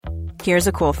Here's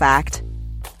a cool fact.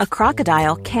 A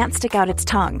crocodile can't stick out its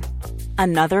tongue.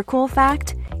 Another cool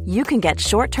fact, you can get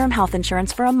short-term health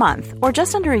insurance for a month or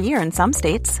just under a year in some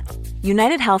states.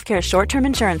 United Healthcare short-term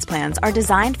insurance plans are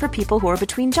designed for people who are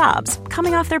between jobs,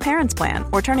 coming off their parents' plan,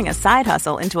 or turning a side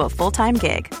hustle into a full-time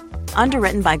gig.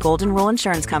 Underwritten by Golden Rule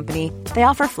Insurance Company, they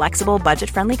offer flexible,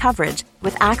 budget-friendly coverage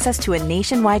with access to a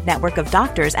nationwide network of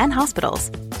doctors and hospitals.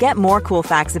 Get more cool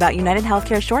facts about United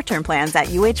Healthcare short-term plans at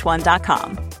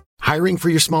uh1.com. Hiring for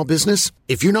your small business?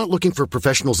 If you're not looking for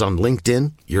professionals on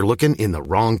LinkedIn, you're looking in the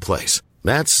wrong place.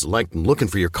 That's like looking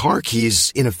for your car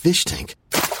keys in a fish tank.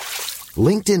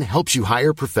 LinkedIn helps you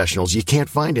hire professionals you can't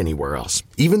find anywhere else,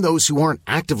 even those who aren't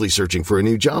actively searching for a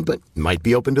new job but might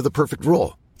be open to the perfect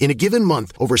role. In a given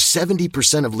month, over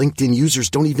 70% of LinkedIn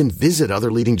users don't even visit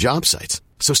other leading job sites.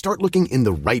 So start looking in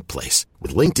the right place.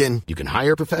 With LinkedIn, you can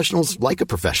hire professionals like a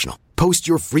professional. Post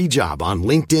your free job on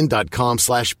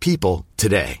linkedin.com/people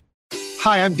today.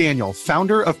 Hi, I'm Daniel,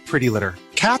 founder of Pretty Litter.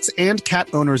 Cats and cat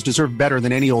owners deserve better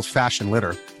than any old-fashioned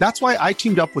litter. That's why I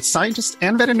teamed up with scientists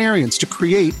and veterinarians to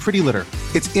create Pretty Litter.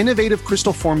 Its innovative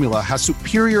crystal formula has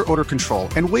superior odor control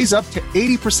and weighs up to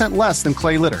 80% less than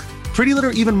clay litter. Pretty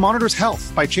Litter even monitors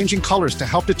health by changing colors to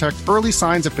help detect early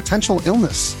signs of potential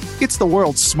illness. It's the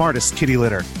world's smartest kitty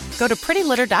litter. Go to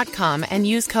prettylitter.com and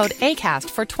use code ACAST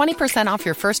for 20% off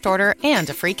your first order and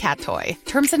a free cat toy.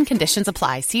 Terms and conditions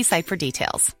apply. See site for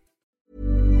details.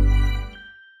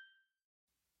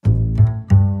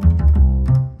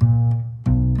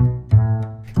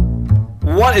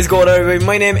 What is going on, everybody?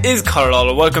 My name is Conor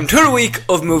Lawler. Welcome to the week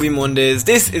of Movie Mondays.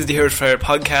 This is the Heroes Fire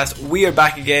podcast. We are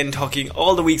back again talking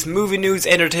all the week's movie news,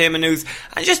 entertainment news,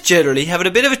 and just generally having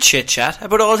a bit of a chit chat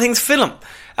about all things film.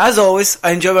 As always,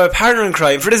 I enjoy my partner in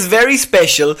crime for this very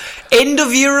special end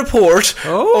of year report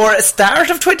or start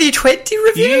of 2020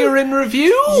 review. Year in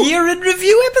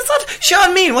review episode.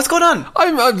 Sean Mean, what's going on?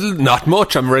 I'm not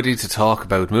much. I'm ready to talk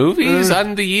about movies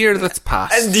and the year that's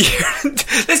passed. And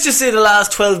let's just say the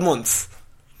last 12 months.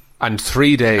 And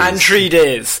 3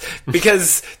 days.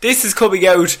 Because this is coming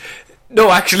out... No,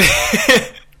 actually...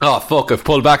 Oh, fuck, I've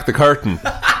pulled back the curtain.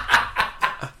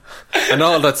 And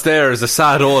all that's there is a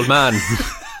sad old man.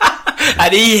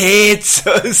 And he hates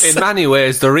us. In many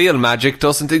ways, the real magic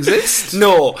doesn't exist.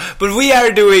 No, but we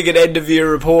are doing an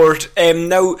end-of-year report.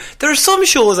 Now, there are some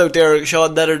shows out there,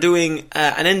 Sean, that are doing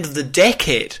an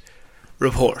end-of-the-decade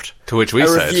report. To which we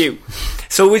said... review.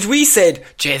 So which we said,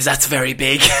 James, that's very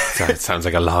big. That sounds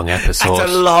like a long episode.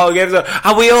 That's a long episode.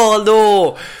 And we all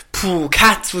know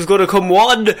Cats was going to come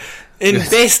one in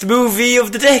best movie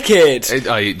of the decade.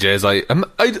 I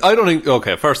don't think...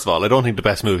 Okay, first of all, I don't think the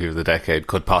best movie of the decade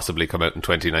could possibly come out in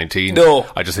 2019. No.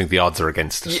 I just think the odds are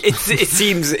against it. It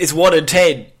seems it's 1 in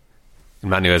 10. In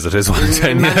many ways it is 1 in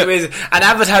 10. In many ways. And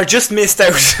Avatar just missed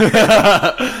out.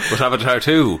 But Avatar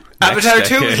 2 Avatar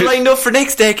 2 is lined up for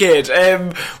next decade.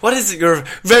 What is your,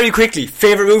 very quickly,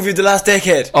 favourite movie of the last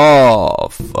decade? Oh,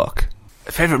 fuck.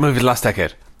 Favourite movie of the last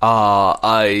decade?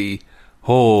 It's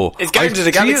Guardians of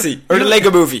the Galaxy, or the Lego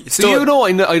movie. So you know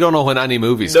I don't know when any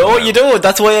movies No, come out. you don't.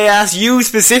 That's why I asked you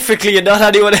specifically and not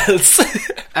anyone else.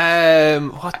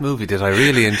 What movie did I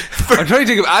really enjoy? I'm trying to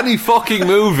think of any fucking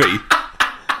movie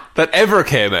that ever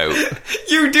came out.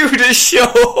 You do this show.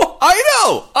 I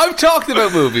know. I've talked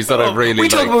about movies that I've really liked. We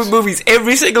talk about movies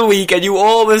every single week, and you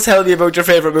always tell me about your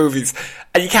favourite movies.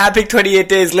 And you can't pick 28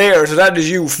 Days Later, so that is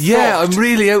you. Yeah, I'm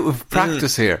really out of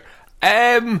practice here.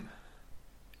 Oh,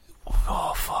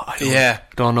 fuck. I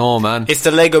don't know, man. It's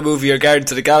the Lego movie or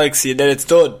Guardians of the Galaxy, and then it's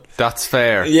done. That's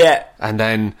fair. Yeah. And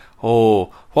then,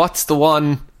 what's the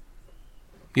one...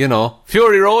 You know,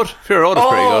 Fury Road. Fury Road is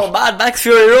pretty good. Oh, Mad Max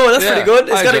Fury Road. That's pretty good.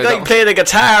 It's got a guy playing a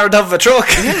guitar on top of a truck.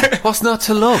 Yeah, what's not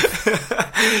to love?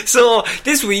 So,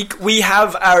 this week, we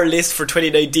have our list for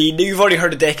 2019. You've already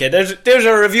heard a decade. There's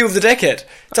our review of the decade.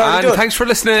 And thanks for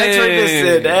listening.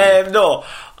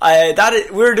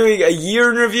 We're doing a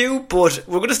year in review, but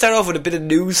we're going to start off with a bit of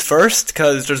news first,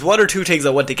 because there's one or two things I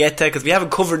want to get to, because we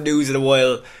haven't covered news in a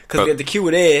while, because we had the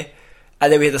Q&A,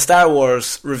 and then we had the Star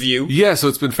Wars review. Yeah, so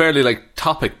it's been fairly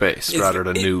topic based rather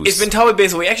than news. It's been topic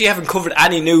based, but we actually haven't covered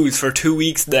any news for 2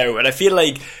 weeks now, and I feel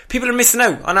like people are missing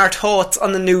out on our thoughts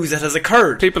on the news that has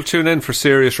occurred. People tune in for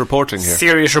serious reporting here.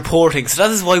 Serious reporting, so that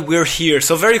is why we're here.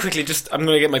 So very quickly, I'm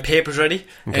going to get my papers ready.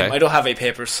 Okay. I don't have any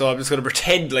papers, so I'm just going to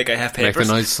pretend like I have papers. Make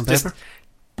the noise of some paper.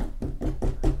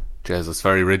 Jez, it's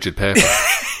very rigid paper.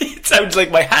 It sounds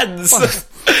like my hands.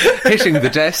 Hitting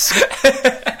the desk.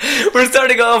 We're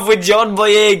starting off with John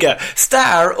Boyega,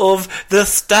 star of the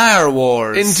Star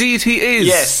Wars. Indeed he is.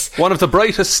 Yes. One of the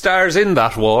brightest stars in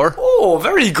that war. Oh,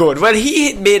 very good. Well,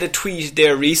 he made a tweet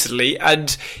there recently,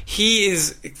 and he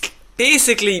is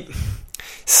basically...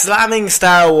 slamming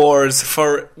Star Wars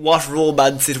for what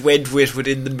romance it went with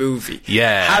within the movie.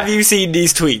 Yeah. Have you seen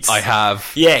these tweets? I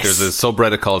have. Yes. There's a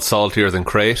subreddit called Saltier Than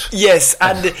Crate. Yes,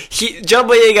 and John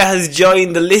Boyega has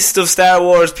joined the list of Star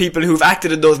Wars people who've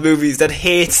acted in those movies that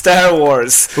hate Star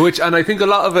Wars. And I think a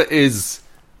lot of it is,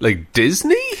 like,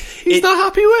 Disney he's not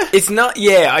happy with? It's not,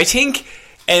 yeah, I think...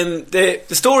 the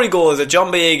story goes that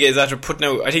John Boyega is after putting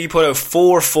out, I think he put out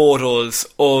 4 photos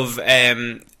of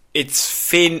it's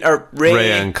Finn or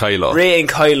Rey and Kylo. Rey and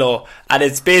Kylo, and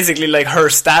it's basically like her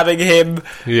stabbing him,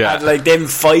 and like them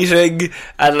fighting,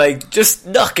 and like just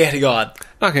not getting on.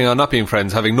 Not being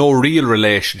friends, having no real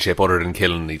relationship other than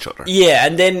killing each other. Yeah,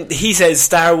 and then he says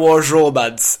Star Wars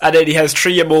romance, and then he has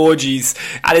 3 emojis,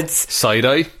 and it's side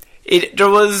eye. There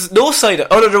was no side eye.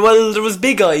 Oh no, there was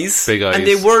big eyes. Big eyes. And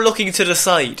they were looking to the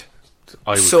side.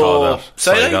 I would call that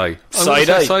side eye. Side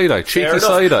eye. Side eye. Cheeky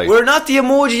side eye. We're not the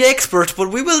emoji expert, but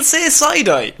we will say side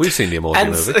eye. We've seen the emoji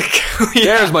movie.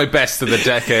 Yeah. There's my best of the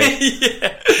decade.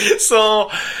 Yeah.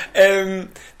 So,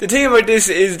 the thing about this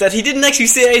is that he didn't actually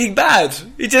say anything bad.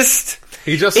 It's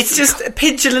just a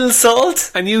pinch of little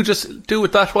salt. And you just do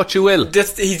with that what you will.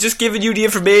 He's just giving you the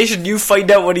information, you find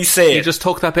out what he's saying. He just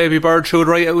took that baby bird, threw it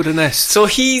right out of the nest. So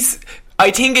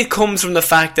I think it comes from the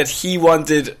fact that he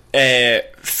wanted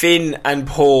Finn and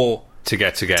Poe to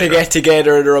get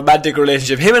together in a romantic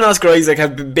relationship. Him and Oscar Isaac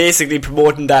have been basically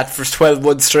promoting that for 12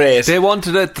 months straight. They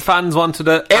wanted it, the fans wanted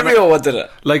it. Everyone wanted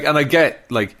it. And I get,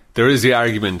 there is the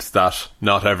argument that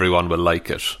not everyone will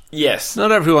like it. Yes.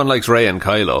 Not everyone likes Rey and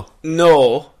Kylo.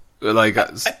 No. I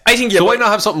think so why not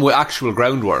have something with actual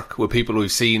groundwork, with people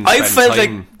we've seen spend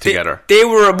time together? They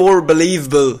were a more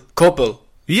believable couple.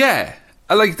 Yeah.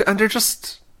 And they're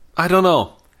just, I don't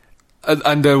know.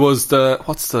 And there was there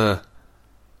was a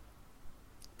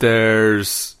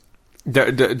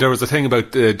thing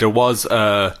about there was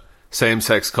a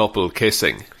same-sex couple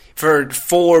kissing for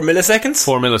 4 milliseconds.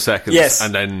 4 milliseconds, yes,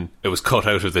 and then it was cut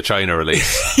out of the China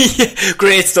release. Yeah,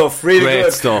 great stuff, really great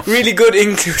good stuff, really good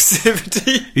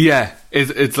inclusivity. Yeah,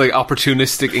 it's like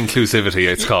opportunistic inclusivity,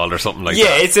 it's called, or something like that.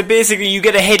 Yeah, it's basically you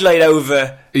get a headline out of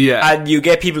it, yeah, and you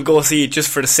get people go see it just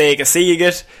for the sake of seeing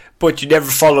it, but you never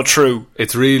follow through.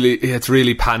 It's really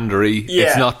pandery. Yeah.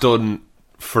 It's not done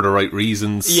for the right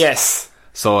reasons. Yes.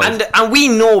 So and we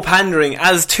know pandering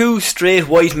as 2 straight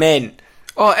white men.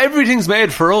 Oh, everything's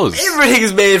made for us. Everything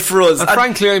is made for us. And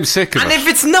frankly, I'm sick of it. And if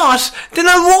it's not, then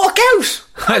I'll walk out.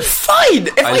 I'm fine.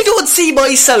 If I don't see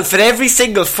myself in every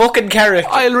single fucking character,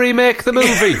 I'll remake the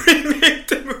movie. Remake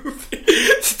the movie.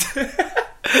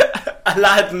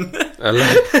 Aladdin.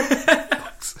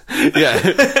 Yeah.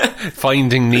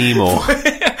 Finding Nemo.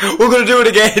 We're going to do it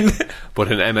again.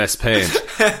 But in MS Paint.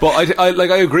 But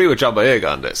I agree with John Boyega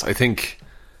on this. I think,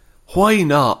 why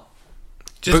not?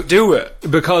 Just do it.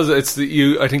 Because I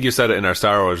think you said it in our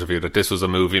Star Wars review that this was a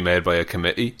movie made by a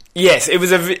committee. Yes, it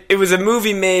was a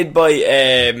movie made by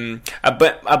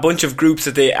a bunch of groups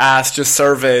that they asked just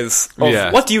surveys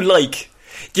of what do you like.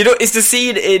 You know, it's the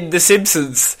scene in The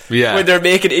Simpsons when they're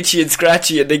making Itchy and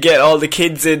Scratchy and they get all the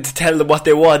kids in to tell them what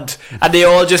they want, and they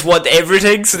all just want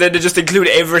everything, so then they just include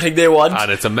everything they want, and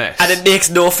it's a mess, and it makes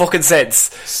no fucking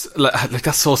sense. Like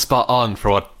that's so spot on for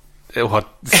what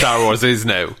Star Wars is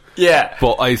now. Yeah.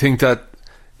 But I think that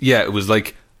it was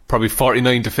like probably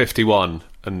 49 to 51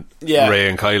 and Rey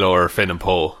and Kylo are Finn and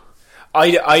Poe.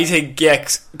 I think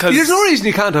because there's no reason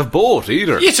you can't have both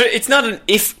either. It's not an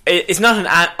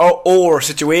or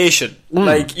situation.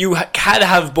 Like you can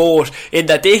have both in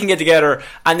that they can get together,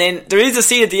 and then there is a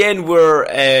scene at the end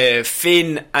where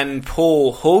Finn and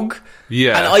Poe hug.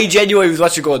 Yeah, and I genuinely was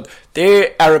watching going,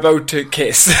 they are about to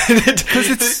kiss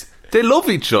because they love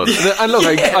each other. And look,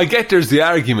 I get there's the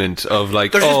argument of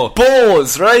like, there's just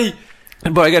bows, right?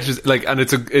 But I get and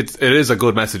it is a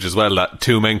good message as well that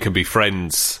 2 men can be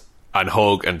friends and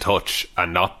hug and touch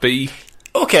and not be.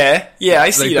 Okay, yeah,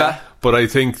 I see that. But I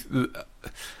think,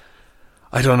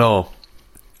 I don't know.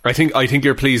 I think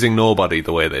you're pleasing nobody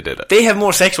the way they did it. They have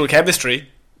more sexual chemistry.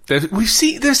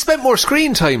 They've spent more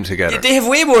screen time together. They have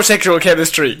way more sexual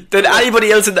chemistry than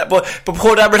anybody else in that. But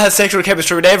Poe Dameron has sexual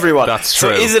chemistry with everyone. That's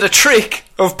true. So is it a trick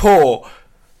of Poe?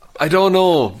 I don't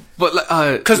know.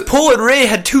 But because Poe and Rey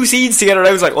had 2 scenes together, and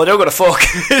I was like, "Oh, they're gonna fuck."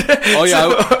 Oh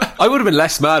yeah, I would have been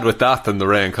less mad with that than the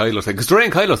Rey and Kylo thing. Because the Rey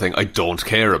and Kylo thing, I don't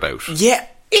care about. Yeah,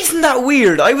 isn't that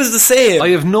weird? I was the same. I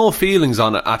have no feelings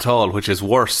on it at all, which is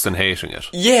worse than hating it.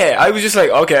 Yeah, I was just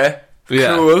like, okay,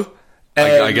 cool.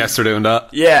 I guess they're doing that.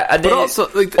 Yeah, and but also,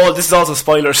 this is also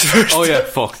spoilers first. Oh yeah,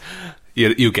 fuck.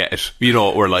 You get it. You know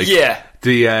what we're like. Yeah.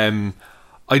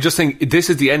 I just think this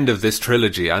is the end of this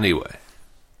trilogy anyway.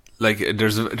 like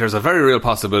there's a very real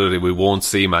possibility we won't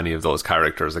see many of those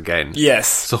characters again. Yes.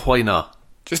 So why not?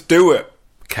 Just do it.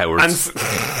 Cowards.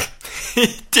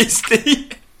 And Disney,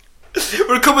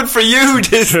 we're coming for you,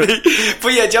 Disney.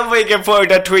 But yeah, John Boyega put out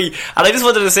that tweet, and I just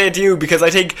wanted to say it to you because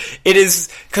I think it is,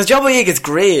 because John Boyega is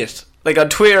great. Like on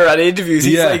Twitter and interviews,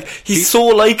 he's so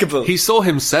likeable. He's so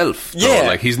himself. Though. Yeah.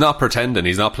 Like he's not pretending.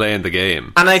 He's not playing the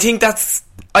game. And I think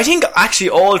actually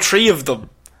all three of them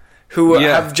who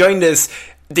have joined us,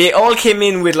 they all came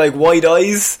in with like wide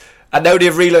eyes, and now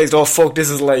they've realised, oh fuck, this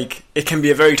is like, it can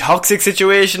be a very toxic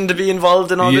situation to be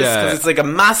involved in all this, because it's like a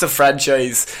massive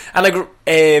franchise. And like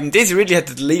Daisy Ridley had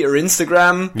to delete her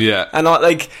Instagram. Yeah. And all,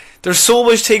 like, there's so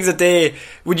much things that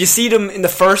would you see them in the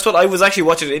first one? I was actually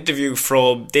watching an interview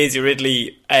from Daisy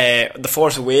Ridley, The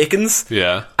Force Awakens.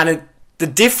 Yeah. And the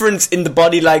difference in the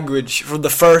body language from the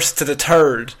first to the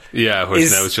third, which now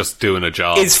is just doing a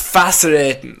job, is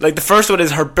fascinating. Like the first one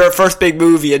is her first big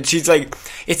movie, and she's like,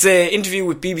 it's an interview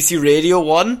with BBC Radio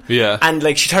 1, and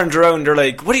like she turns around, they're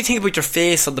like, what do you think about your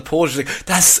face on the poster? She's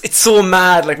like, it's so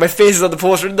mad, like my face is on the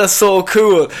poster, that's so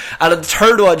cool. And in the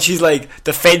third one, she's like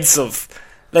defensive,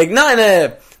 like not in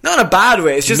a bad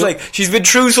way, it's just like she's been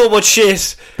through so much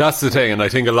shit. That's the thing. And I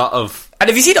think a lot of, and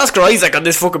if you see Oscar Isaac on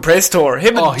this fucking press tour,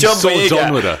 him and John he's so Boyega,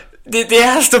 done with it. They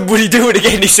asked him, would he do it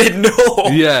again? He said no.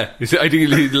 Yeah, I think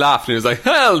he laughed and he was like,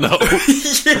 hell no.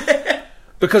 Yeah.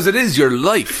 Because it is your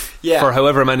life for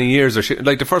however many years.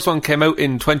 Like the first one came out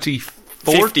in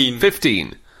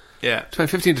 2015. Yeah.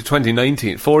 2015 to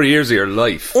 2019. 4 years of your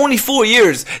life. Only 4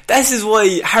 years. This is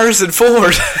why Harrison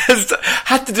Ford has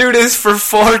had to do this for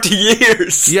 40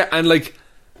 years. Yeah, and like,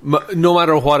 no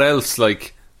matter what else,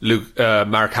 like,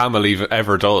 Mark Hamill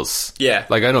ever does. Yeah.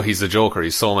 Like, I know he's the Joker,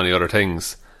 he's so many other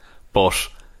things, but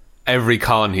every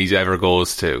con he ever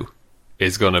goes to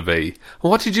is going to be...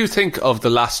 What did you think of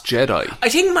The Last Jedi? I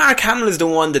think Mark Hamill is the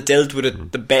one that dealt with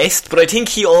it the best, but I think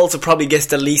he also probably gets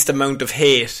the least amount of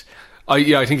hate.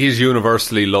 I think he's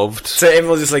universally loved. So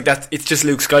everyone's just like, it's just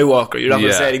Luke Skywalker, you're not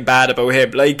going to say anything bad about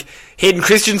him. Like, Hayden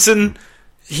Christensen...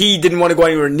 He didn't want to go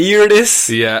anywhere near this.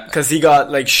 Yeah. Because he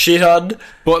got, like, shit on.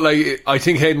 But, like, I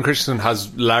think Hayden Christensen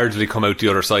has largely come out the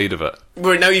other side of it.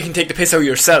 Where now you can take the piss out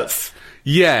yourself.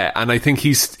 Yeah, and I think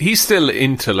he's still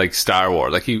into, like, Star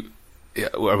Wars. Like,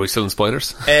 are we still in spoilers?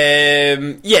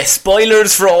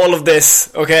 Spoilers for all of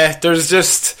this, okay? There's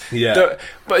just... Yeah.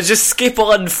 But just skip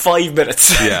on 5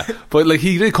 minutes. Yeah. But, like,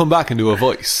 he did come back and do a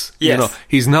voice. Yes. You know,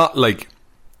 he's not, like...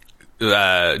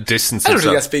 distance. I don't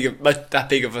think that's that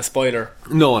big of a spoiler.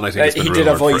 No, and I think he did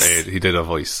a voice. He did a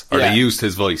voice, or they used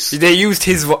his voice. They used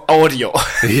his audio.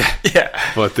 Yeah.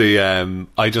 But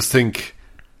I just think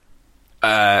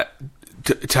to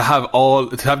have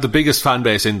the biggest fan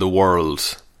base in the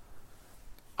world,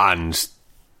 and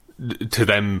to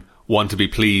them want to be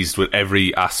pleased with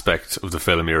every aspect of the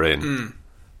film you're in.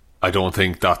 I don't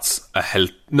think that's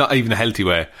not even a healthy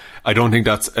way. I don't think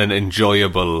that's an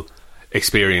enjoyable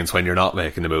experience when you're not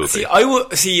making the movie. I'm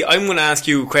going to ask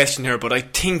you a question here, but I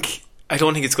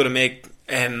don't think it's going to make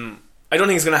I don't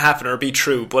think it's going to happen or be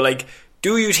true, but like,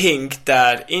 do you think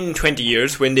that in 20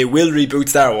 years when they will reboot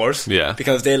Star Wars,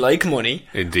 because they like money,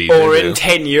 indeed, or in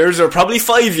 10 years or probably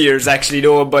 5 years actually,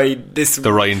 by this,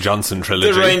 the Rian Johnson trilogy,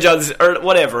 or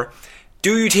whatever,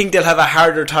 do you think they'll have a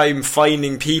harder time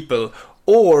finding people?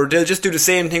 Or they'll just do the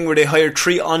same thing where they hire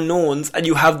 3 unknowns and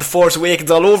you have The Force Awakens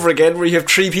all over again, where you have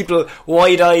 3 people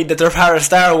wide-eyed that they're part of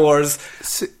Star Wars,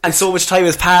 and so much time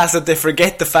has passed that they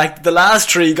forget the fact that the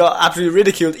last 3 got absolutely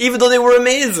ridiculed, even though they were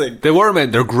amazing. They were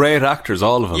amazing. They're great actors,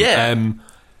 all of them. Yeah.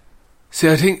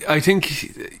 I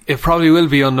think it probably will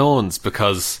be unknowns,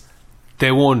 because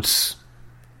they won't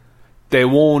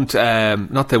stand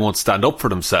up for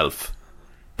themselves,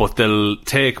 but they'll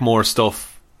take more stuff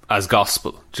as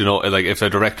gospel. Do you know, like if the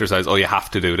director says, oh, you have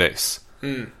to do this,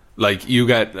 like you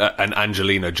get an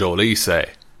Angelina Jolie say,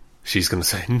 she's going to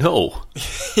say no.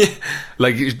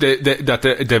 Like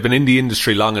they've been in the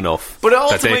industry long enough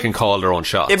that they can call their own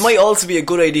shots. It might also be a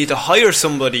good idea to hire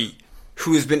somebody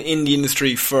who has been in the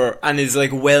industry and is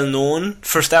like well known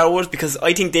for Star Wars, because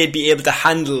I think they'd be able to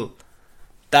handle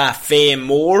that fame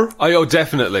more.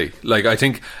 Definitely. Like I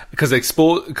think because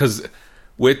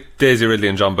with Daisy Ridley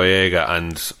and John Boyega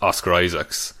and Oscar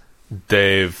Isaacs,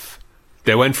 they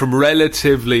went from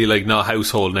relatively like not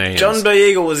household names. John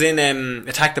Boyega was in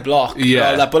Attack the Block, and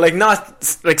all that, but like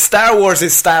not like Star Wars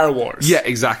is Star Wars. Yeah,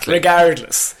 exactly.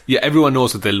 Regardless, everyone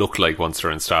knows what they look like once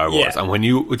they're in Star Wars. And when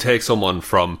you would take someone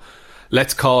from,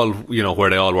 let's call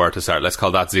where they all were at the start, let's call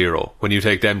that 0. When you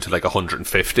take them to like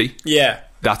 150,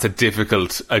 that's a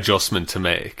difficult adjustment to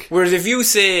make. Whereas if you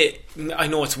say, I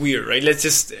know it's weird, right? Let's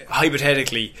just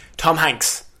hypothetically, Tom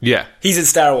Hanks, Yeah. He's in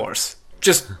Star Wars.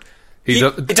 Just He's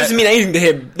it doesn't mean anything to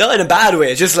him. Not in a bad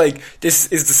way. It's just like,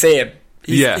 this is the same.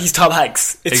 He's Tom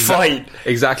Hanks. It's fine.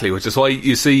 Exactly, which is why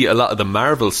you see a lot of the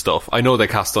Marvel stuff. I know they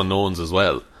cast unknowns as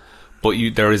well, but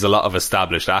there is a lot of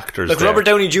established actors. Like, there. Robert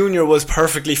Downey Jr. was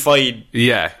perfectly fine.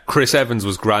 Yeah, Chris Evans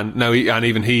was grand. Now,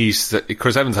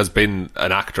 Chris Evans has been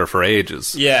an actor for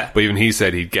ages. Yeah. But even he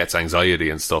said he gets anxiety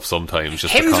and stuff sometimes.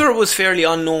 Hemsworth was fairly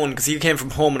unknown because he came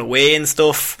from Home and Away and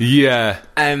stuff. Yeah.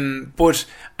 And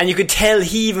you could tell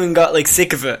he even got like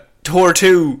sick of it. Thor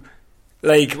 2,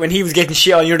 like when he was getting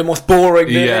shit on, you're the most boring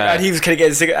thing, and he was kind of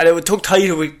getting sick of it. And it took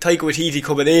Taika Waititi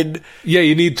coming in. Yeah,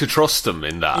 you need to trust him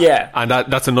in that. Yeah. And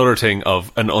that's another thing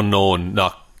of an unknown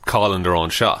not calling their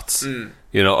own shots. You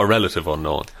know, a relative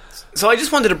unknown. So I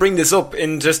just wanted to bring this up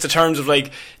in just the terms of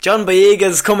like John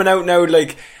Boyega's coming out now,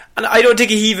 like, and I don't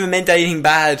think he even meant anything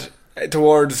bad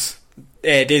towards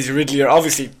Daisy Ridley, or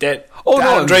obviously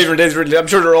Adam Driver and Daisy Ridley. I'm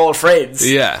sure they're all friends.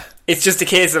 Yeah. It's just a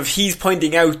case of he's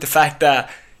pointing out the fact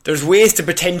that there's wasted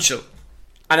potential,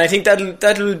 and I think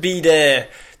that'll be the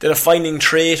defining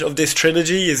trait of this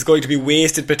trilogy, is going to be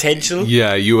wasted potential.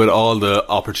 Yeah, you had all the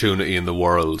opportunity in the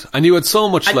world, and you had so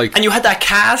much and you had that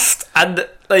cast, and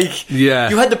like, you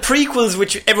had the prequels,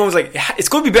 which everyone was like, it's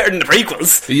going to be better than the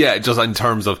prequels. Yeah, just in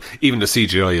terms of even the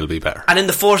CGI will be better. And then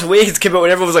The Force Awakens came out,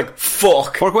 and everyone was like,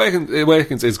 fuck. Force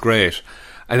Awakens is great,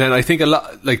 and then I think a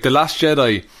lot, like The Last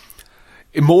Jedi,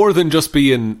 more than just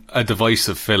being a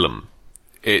divisive film,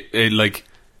 it like,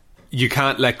 you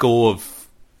can't let go of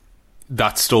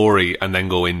that story and then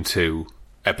go into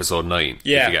Episode 9.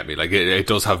 Yeah. If you get me, like it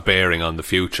does have bearing on the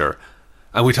future,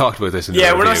 and we talked about this in the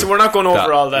review. We're not going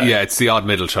over all that. Yeah, it's the odd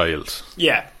middle child.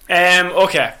 Yeah.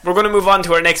 Okay, we're going to move on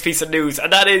to our next piece of news,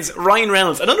 and that is Ryan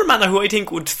Reynolds, another man who I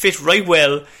think would fit right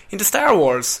well into Star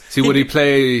Wars. See, would he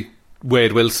play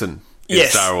Wade Wilson?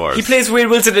 Yes, Star Wars. He plays Wade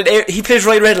Wilson and he plays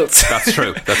Ryan Reynolds. That's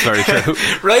true. That's very true.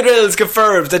 Ryan Reynolds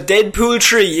confirms that Deadpool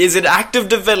 3 is in active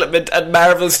development at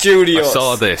Marvel Studios. I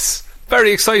saw this.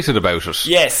 Very excited about it.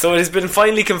 Yes, so it has been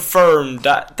finally confirmed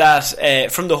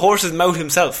that from the horse's mouth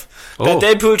himself, that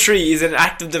Deadpool 3 is in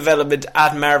active development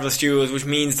at Marvel Studios, which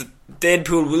means that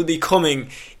Deadpool will be coming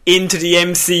into the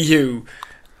MCU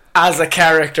as a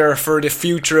character for the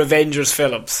future Avengers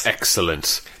films.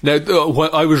 Excellent. Now,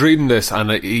 I was reading this,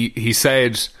 and he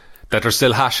said that they're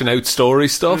still hashing out story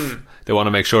stuff. They want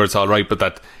to make sure it's all right, but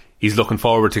that he's looking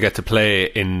forward to get to play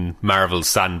in Marvel's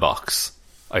sandbox,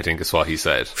 I think is what he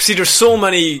said. See, there's so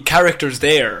many characters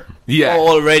there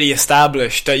already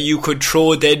established that you could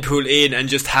throw Deadpool in and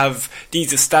just have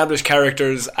these established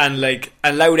characters and like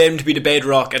allow them to be the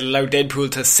bedrock and allow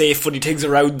Deadpool to say funny things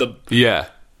around them. Yeah,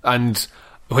 and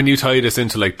when you tie this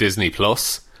into like Disney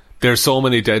Plus, there's so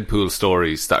many Deadpool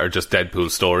stories that are just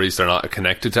Deadpool stories. They're not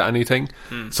connected to anything.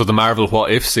 So the Marvel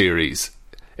What If series,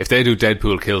 if they do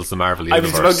Deadpool Kills the Marvel Universe... I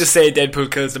was about to say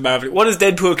Deadpool Kills the Marvel... What is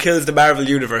Deadpool Kills the Marvel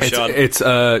Universe, Sean? It's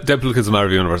Deadpool Kills the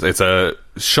Marvel Universe. It's a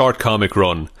short comic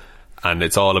run, and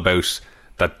it's all about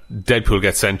that Deadpool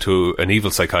gets sent to an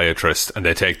evil psychiatrist, and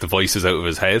they take the voices out of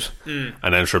his head, and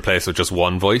then it's replaced with just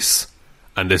one voice.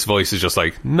 And this voice is just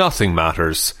like, nothing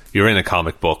matters. You're in a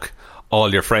comic book.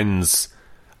 All your friends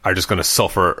are just going to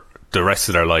suffer the rest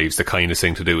of their lives. The kindest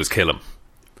thing to do is kill him.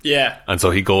 Yeah. And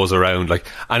so he goes around like,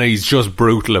 and he's just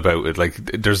brutal about it. Like,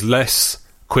 there's less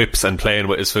quips and playing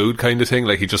with his food kind of thing.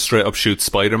 Like, he just straight up shoots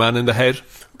Spider-Man in the head.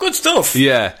 Good stuff.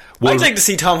 Yeah. I'd like to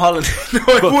see Tom Holland. No,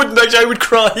 I wouldn't. Actually, I would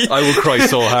cry. I would cry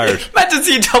so hard. Imagine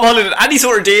seeing Tom Holland in any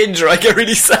sort of danger. I get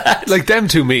really sad. Like, them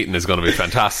two meeting is going to be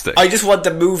fantastic. I just want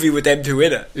the movie with them two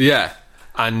in it. Yeah.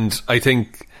 And I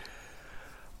think...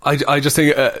 I just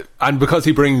think... and because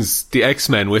he brings the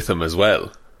X-Men with him as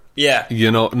well. Yeah. You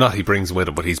know, not he brings them with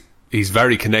him, but he's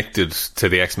very connected to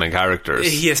the X-Men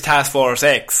characters. He has Task Force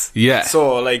X. Yeah.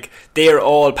 So, like, they're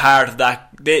all part of that.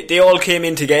 They all came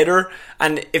in together,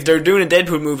 and if they're doing a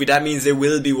Deadpool movie, that means they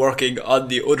will be working on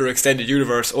the other extended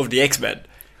universe of the X-Men.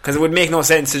 Because it would make no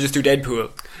sense to just do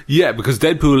Deadpool. Yeah, because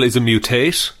Deadpool is a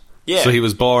mutate. Yeah. So he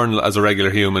was born as a regular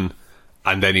human,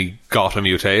 and then he got a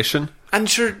mutation. And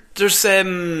sure, there's...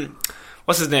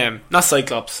 what's his name? Not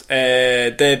Cyclops.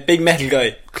 The big metal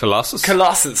guy.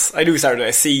 Colossus. I knew he started with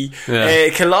a C. Yeah.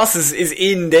 Colossus is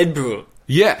in Deadpool.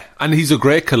 Yeah, and he's a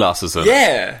great Colossus.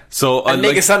 Yeah. So, and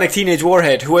Megasonic Teenage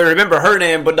Warhead, who I remember her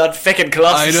name, but not feckin'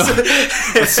 Colossus. I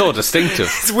know. It's so distinctive.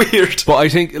 It's weird. But I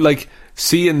think, like,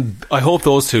 I hope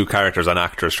those two characters and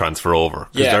actors transfer over.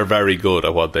 Because they're very good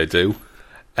at what they do.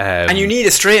 And you need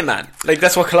a straight man. Like,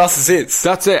 that's what Colossus is.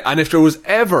 That's it. And if there was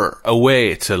ever a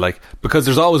way to, like... Because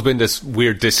there's always been this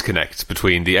weird disconnect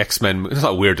between the X-Men... It's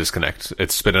not a weird disconnect.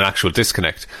 It's been an actual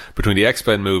disconnect between the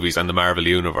X-Men movies and the Marvel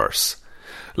Universe.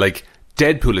 Like,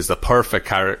 Deadpool is the perfect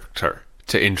character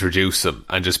to introduce him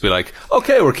and just be like,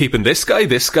 okay, we're keeping this guy,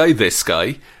 this guy, this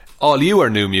guy. All you are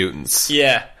New Mutants.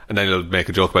 Yeah. And then he'll make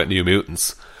a joke about New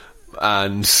Mutants.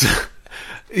 And,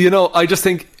 you know, I just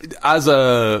think as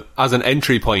an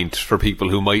entry point for people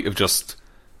who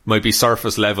might be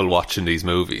surface level watching these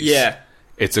movies. Yeah.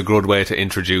 It's a good way to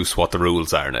introduce what the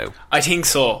rules are now. I think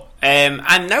so. And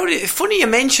now, it's funny you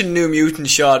mentioned New Mutants,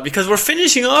 Sean, because we're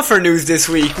finishing off our news this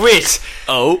week with...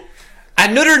 Oh.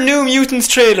 Another New Mutants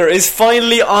trailer is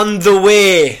finally on the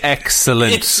way.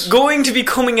 Excellent. It's going to be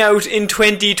coming out in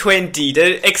 2020.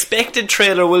 The expected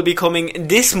trailer will be coming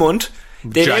this month.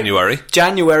 January.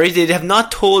 They have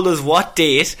not told us what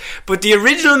date, but the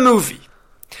original movie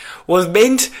was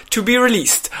meant to be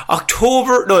released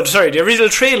the original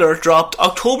trailer dropped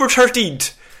October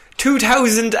 13th,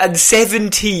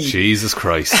 2017. Jesus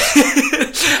Christ.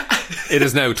 It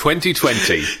is now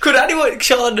 2020. Could anyone,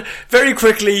 Sean, very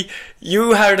quickly,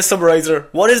 you are the summariser,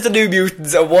 what is the New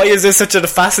Mutants and why is this such a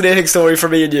fascinating story for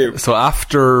me and you? So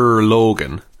after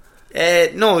Logan... no,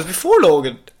 it was before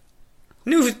Logan.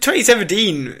 New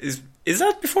 2017 is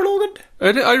that before Logan?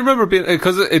 I remember being...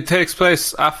 Because it takes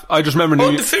place... I just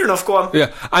remember... Fair enough, go on.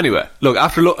 Yeah, anyway, look,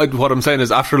 what I'm saying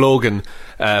is after Logan,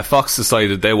 Fox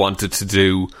decided they wanted to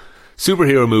do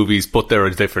superhero movies, but they're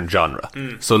a different genre.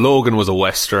 So Logan was a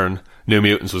Western, New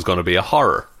Mutants was going to be a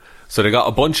horror. So they got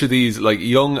a bunch of these like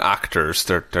young actors,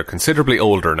 they're considerably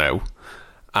older now,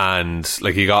 and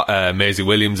like you got Maisie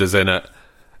Williams is in it,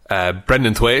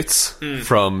 Brendan Thwaites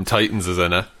from Titans is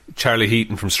in it, Charlie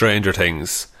Heaton from Stranger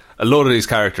Things, a load of these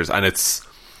characters, and it's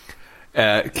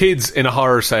kids in a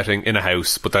horror setting in a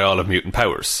house, but they all have mutant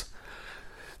powers.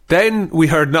 Then we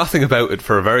heard nothing about it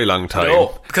for a very long time.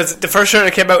 No, because the first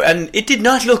trailer came out and it did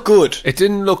not look good. It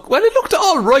didn't look... Well, it looked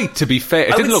alright, to be fair.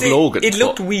 It didn't look Logan. It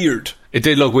looked weird. It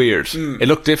did look weird. It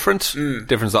looked different.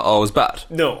 Different's not always bad.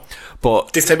 No.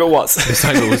 But this time it was. This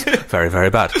time it was very, very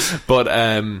bad. But,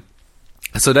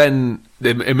 so then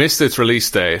it missed its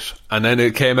release date, and then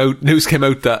news came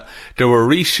out that there were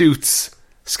reshoots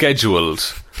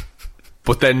scheduled,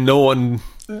 but then no one...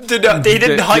 They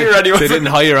didn't hire anyone. They didn't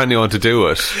hire anyone to do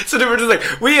it. So they were just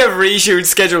like, we have reshoots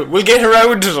scheduled, we'll get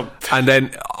around to them. And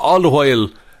then all the while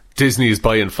Disney is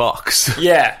buying Fox.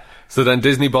 Yeah. So then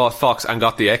Disney bought Fox and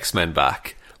got the X-Men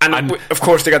back. And of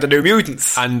course they got the New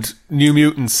Mutants. And New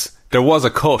Mutants, there was a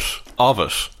cut of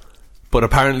it, but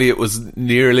apparently it was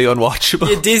nearly unwatchable.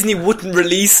 Yeah, Disney wouldn't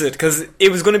release it because it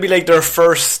was going to be like their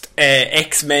first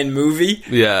X-Men movie.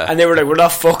 Yeah. And they were like, we're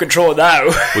not fucking throwing that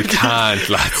out. We can't,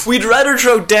 lads. We'd rather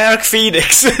throw Dark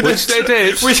Phoenix. Which they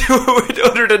did.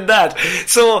 Other than that.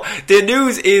 So the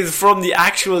news is from the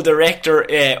actual director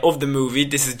of the movie.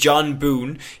 This is John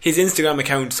Boone. His Instagram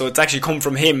account, so it's actually come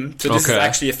from him. So this is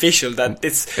actually official. That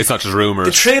it's not just rumours.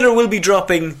 The trailer will be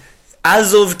dropping...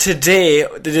 As of today,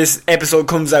 this episode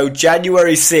comes out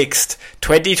January 6th,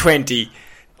 2020.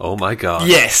 Oh my god.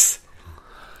 Yes.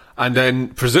 And then,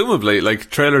 presumably, like,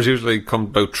 trailers usually come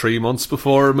about 3 months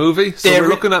before a movie. So we're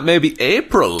looking at maybe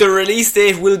April. The release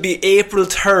date will be April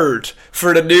 3rd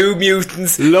for the New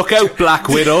Mutants. Look out, Black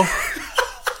Widow.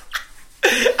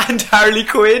 And Harley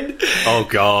Quinn. Oh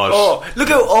god. Oh, look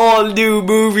at all new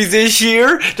movies this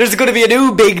year. There's going to be a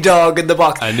new big dog in the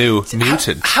box. A new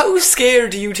mutant. How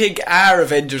scared do you think are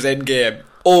Avengers Endgame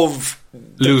of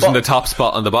losing the top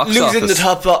spot on the box office? Losing the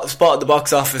top spot on the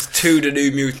box office to the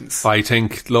New Mutants. I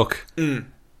think, look,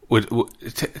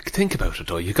 think about it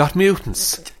though. You got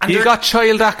mutants. You got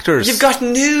child actors. You've got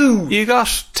You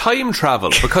got time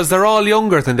travel because they're all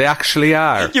younger than they actually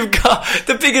are. You've got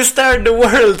the biggest star in the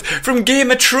world from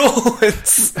Game of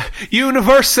Thrones.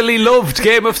 Universally loved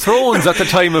Game of Thrones at the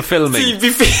time of filming.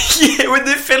 See, when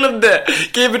they filmed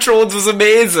it, Game of Thrones was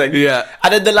amazing. Yeah.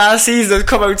 And then the last season has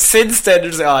come out since then.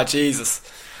 It's like, oh, Jesus.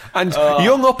 And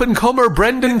young up-and-comer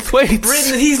Brendan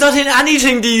Thwaites. He's not in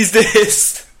anything these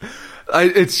days.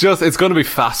 It's going to be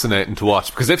fascinating to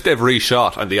watch because if they've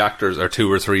reshot and the actors are 2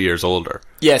 or 3 years older,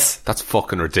 yes, that's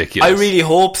fucking ridiculous. I really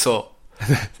hope so.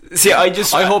 See,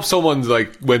 I hope someone's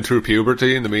like went through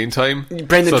puberty in the meantime.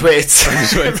 Brendan Thwaites,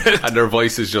 and their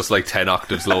voice is just like 10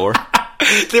 octaves lower.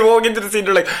 They walk into the scene,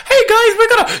 they're like, "Hey guys, we're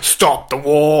gonna stop the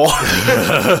war."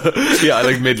 Yeah,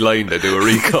 like mid-line they do a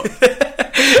recut.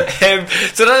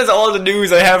 So that is all the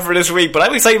news I have for this week, but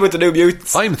I'm excited about the New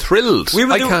Mutants. I'm thrilled.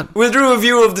 We'll do a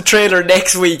review of the trailer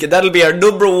next week, and that'll be our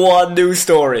number one news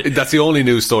story. That's the only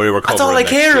news story we're covering. That's all I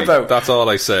care about. That's all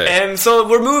I say. So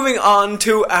we're moving on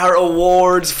to our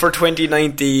awards for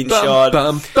 2019, Sean.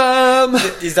 Bum, bum.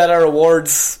 Is that our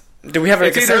awards Do we have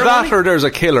It's a either ceremony? that or there's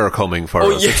a killer coming for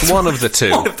us. yes. It's one of the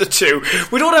two. One of the two.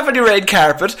 We don't have any red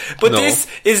carpet, but No. this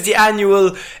is the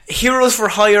annual Heroes for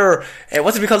Hire.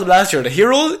 What did we call them last year? The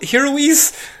Heroes?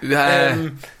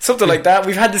 Something like that.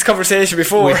 We've had this conversation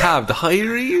before. We have the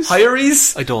Hirees?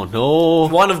 Hirees? I don't know.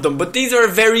 One of them. But these are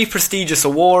very prestigious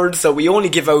awards that we only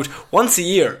give out once a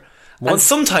year. And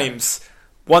sometimes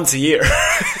once a year.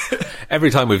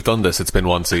 Every time we've done this, it's been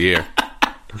once a year.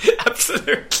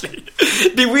 Absolutely.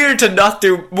 It'd be weird to not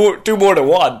do more than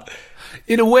one.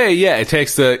 In a way, yeah, it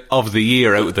takes the of the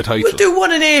year out of the title. We'll do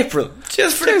one in April,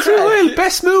 just for the Yes, we crack. will.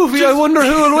 Best movie, I wonder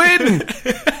who will win.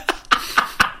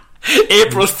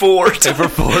 April 4th. April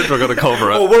 4th, we're going to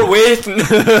cover it. Oh, we're waiting.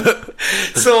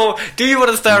 So, do you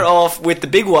want to start off with the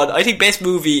big one? I think best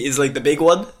movie is like the big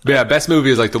one. Yeah, best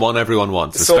movie is like the one everyone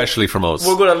wants, So, especially from us.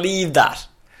 We're going to leave that.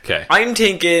 Okay. I'm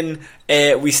thinking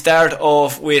we start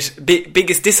off with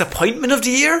biggest disappointment of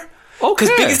the year. Okay.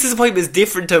 Because biggest disappointment is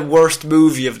different to worst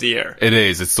movie of the year. It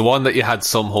is. It's the one that you had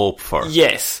some hope for.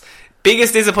 Yes.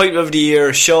 Biggest disappointment of the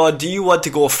year. Sean, do you want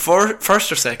to go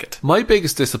first or second? My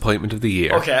biggest disappointment of the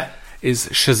year is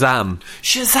Shazam.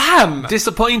 Shazam!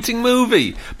 Disappointing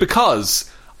movie.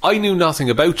 Because I knew nothing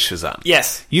about Shazam.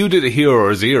 Yes. You did a Hero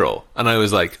or Zero, and I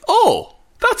was like, oh,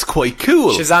 that's quite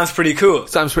cool. Shazam's pretty cool.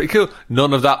 Shazam's pretty cool.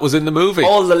 None of that was in the movie.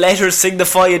 All the letters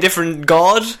signify a different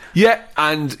god. Yeah,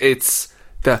 and it's...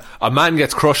 a man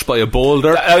gets crushed by a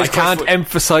boulder. That was I quite can't funny.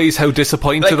 emphasise how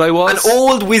disappointed I was. An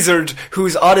old wizard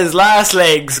who's on his last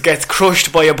legs gets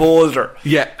crushed by a boulder.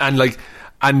 Yeah,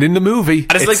 and in the movie,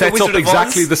 And it's it like sets the up Wizard of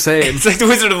exactly Oz. the same. It's like the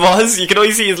Wizard of Oz. You can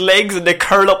only see his legs and they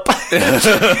curl up.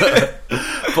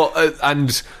 But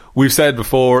and we've said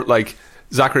before, like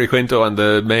Zachary Quinto and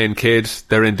the main kid,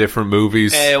 they're in different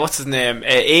movies. What's his name?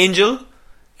 Angel?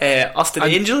 Austin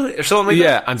Angel? Or something like that?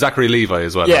 Yeah, and Zachary Levi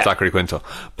as well, Yeah. not Zachary Quinto.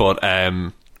 But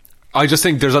I just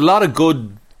think there's a lot of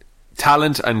good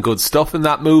talent and good stuff in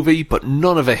that movie, but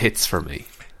none of it hits for me.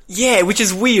 Yeah, which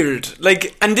is weird.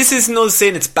 Like, and this isn't us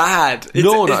saying it's bad.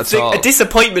 No, not it's at like all. A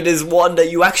disappointment is one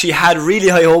that you actually had really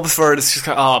high hopes for, and it's just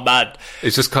kind of, oh man,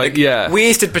 It's just kind of, yeah,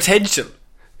 wasted potential.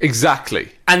 exactly.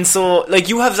 And so, like,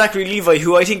 you have Zachary Levi,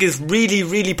 who I think is really,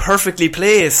 really perfectly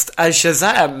placed as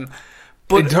Shazam.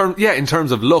 But In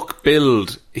terms of look,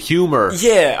 build, humour.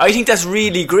 yeah, I think that's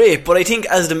really great. But I think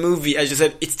as the movie, as you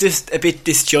said, it's just a bit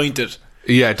disjointed.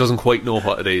 Yeah, it doesn't quite know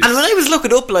what it is. And when I was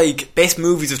looking up, like, best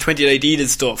movies of 2019 and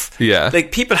stuff, Yeah.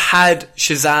 like, people had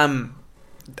Shazam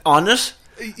on it.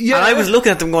 Yeah. And I was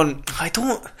looking at them going, I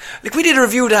don't... Like, we did a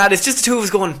review of that, it's just the two of us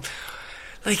going,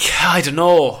 like, I don't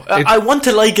know. I want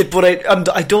to like it, but I'm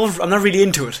not really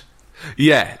into it.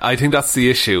 Yeah, I think that's the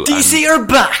issue. DC are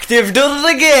back, they've done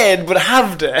it again, but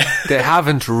have they? They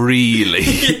haven't really.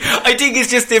 I think it's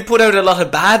just they've put out a lot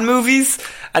of bad movies,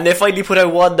 and they finally put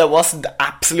out one that wasn't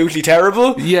absolutely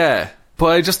terrible. Yeah,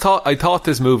 but I thought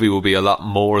this movie would be a lot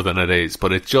more than it is,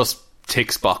 but it just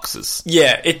ticks boxes.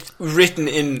 Yeah, it's written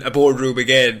in a boardroom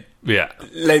again. Yeah.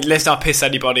 Let's not piss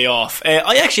anybody off.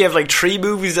 I actually have like 3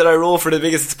 movies that I wrote for the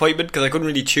biggest disappointment because I couldn't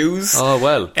really choose. Oh,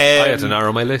 well, I had to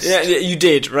narrow my list. Yeah, you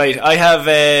did, right. I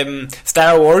have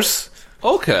Star Wars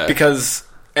Okay. because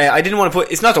I didn't want to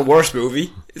put... It's not the worst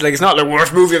movie. It's not the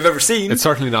worst movie I've ever seen. It's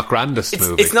certainly not grandest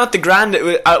movie. It's not the grand...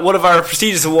 one of our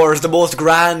prestigious awards, the most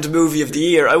grand movie of the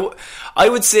year. I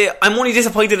would say I'm only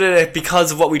disappointed in it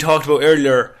because of what we talked about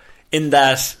earlier, in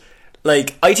that...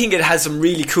 Like, I think it has some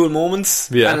really cool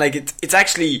moments. Yeah. And, like, it's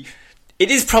actually...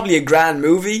 It is probably a grand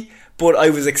movie, but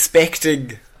I was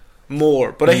expecting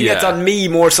more. But I think that's on me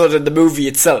more so than the movie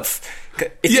itself.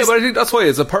 It's just, but I think that's why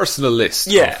it's a personal list.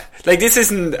 yeah. Like, this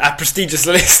isn't a prestigious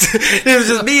list. It was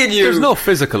just me and you. There's no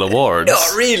physical awards.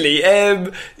 Not really.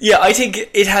 Yeah, I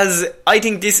think it has... I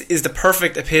think this is the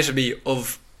perfect epitome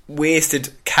of wasted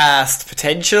cast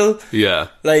potential. Yeah.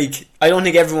 Like, I don't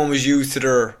think everyone was used to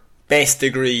their best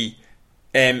degree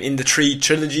in the 3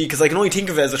 trilogy, because I can only think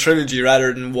of it as a trilogy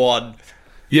rather than one.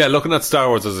 Yeah, looking at Star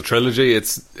Wars as a trilogy,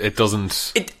 it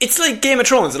doesn't... It's like Game of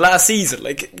Thrones, the last season.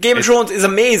 Like, Game of Thrones is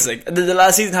amazing, and then the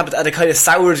last season happened and it kind of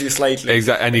sours you slightly.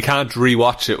 Exactly, and you can't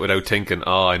rewatch it without thinking,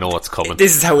 oh, I know what's coming.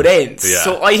 This is how it ends. Yeah.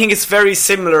 So I think it's very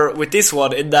similar with this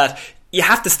one in that you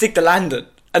have to stick the landing,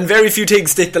 and very few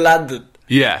things stick the landing.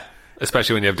 Yeah,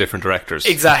 especially when you have different directors.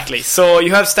 Exactly. So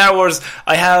you have Star Wars,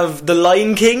 I have The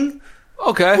Lion King,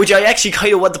 Okay. which I actually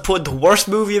kind of want to put in the worst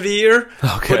movie of the year.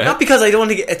 Okay. But not because I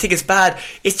think it's bad.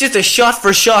 It's just a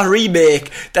shot-for-shot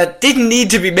remake that didn't need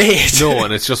to be made. No,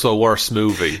 and it's just a worse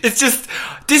movie. It's just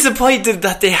disappointed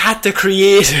that they had to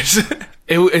create it.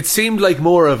 It seemed like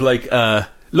more of like,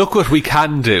 look what we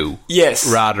can do.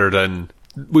 Yes. Rather than,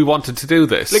 we wanted to do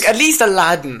this. Like, at least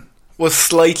Aladdin was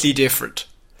slightly different.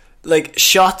 like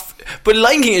shot, but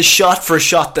Lion King is shot for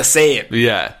shot the same.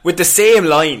 Yeah. With the same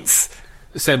lines.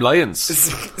 Same lions.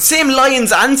 Same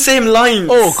lines and same lines.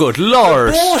 Oh, good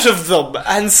lord. Both of them.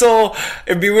 And so,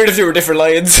 it'd be weird if they were different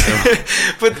lions.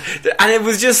 And it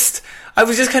was just, I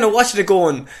was just kind of watching it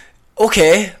going,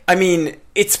 okay, I mean,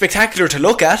 it's spectacular to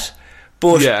look at,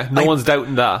 but yeah, no one's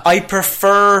doubting that. I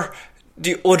prefer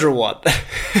the other one.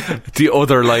 The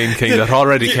other Lion King that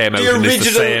already came out and is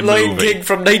the same Lion movie. King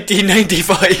from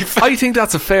 1995. I think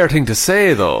that's a fair thing to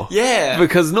say, though. Yeah.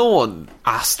 Because no one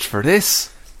asked for this.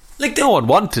 Like No one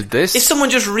wanted this. If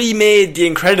someone just remade The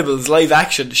Incredibles live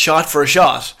action, shot for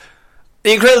shot,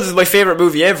 The Incredibles is my favourite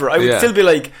movie ever, I would still be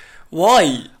like,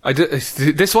 why?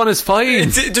 This one is fine.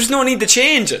 There's no need to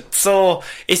change it. So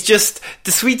it's just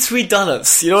the sweet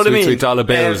dollars. You know what I mean? Sweet dollar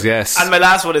bills, yes. And my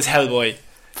last one is Hellboy.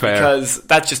 Fair. Because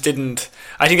that just didn't.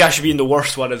 I think that should be in the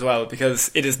worst one as well, because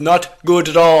it is not good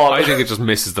at all. I think it just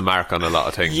misses the mark on a lot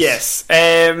of things. Yes.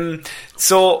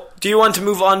 So, do you want to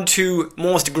move on to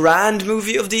most grand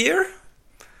movie of the year?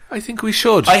 I think we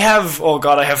should. I have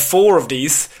 4 of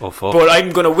these. Oh, fuck. But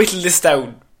I'm going to whittle this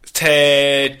down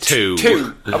to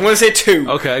 2. I'm going to say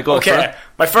 2. Okay, go for it.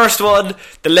 My first one,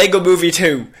 the Lego Movie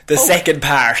 2, the second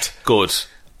part. Good.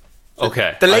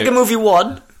 Okay. The Lego Movie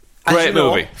 1. Great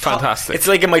movie. Fantastic. It's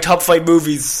like in my top 5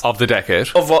 movies of the decade.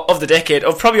 Of the decade.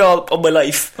 Of probably all of my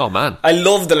life. Oh, man. I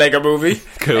love the Lego Movie.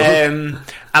 Cool. And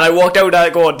I walked out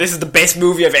going, this is the best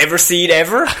movie I've ever seen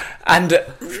ever. And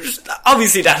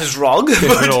obviously that is wrong. It's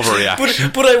an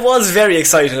overreaction. But I was very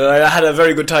excited and I had a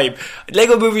very good time.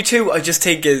 Lego Movie 2 I just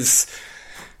think is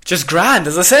just grand.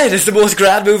 As I said, it's the most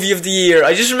grand movie of the year.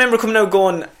 I just remember coming out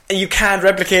going, you can't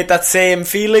replicate that same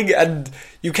feeling and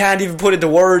you can't even put into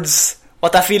words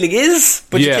what that feeling is,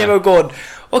 but you came out going,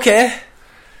 okay,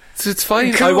 it's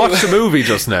fine. Cool. I watched the movie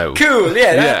just now. Cool,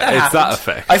 yeah, that it's happened. that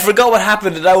effect. I forgot what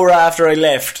happened an hour after I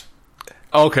left.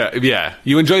 Okay, yeah.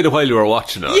 You enjoyed it while you were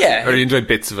watching it? Yeah. Or you enjoyed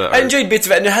bits of it? I enjoyed bits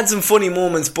of it, and it had some funny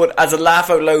moments, but as a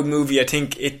laugh-out-loud movie, I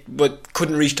think it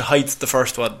couldn't reach the heights of the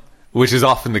first one. Which is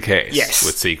often the case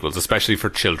with sequels, especially for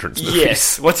children's movies.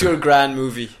 Yes. What's your grand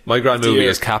movie? My grand movie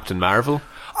is Captain Marvel.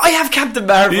 I have Captain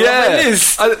Marvel on my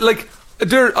list. I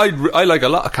like a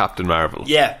lot of Captain Marvel.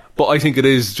 Yeah. But I think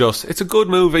it's a good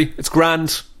movie. It's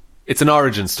grand. It's an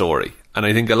origin story. And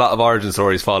I think a lot of origin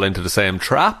stories fall into the same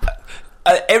trap.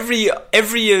 Every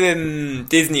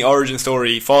Disney origin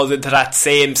story falls into that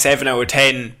same 7 out of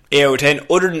 10, 8 out of 10,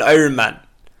 other than Iron Man.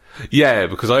 Yeah,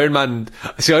 because Iron Man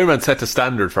set the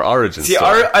standard for origin.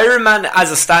 Iron Man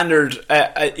as a standard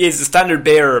is a standard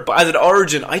bearer, but as an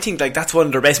origin, I think like that's one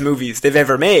of their best movies they've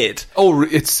ever made. Oh,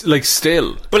 it's like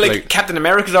still, but like Captain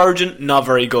America's origin, not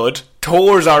very good.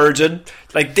 Thor's origin,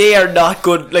 like they are not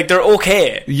good. Like they're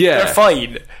okay. Yeah, they're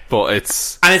fine. But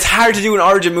it's hard to do an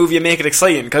origin movie and make it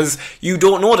exciting because you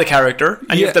don't know the character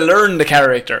and you have to learn the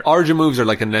character. Origin movies are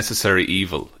like a necessary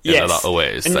evil in a lot of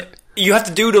ways. And you have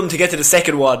to do them to get to the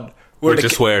second one, which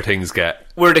is where things get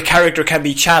where the character can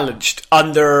be challenged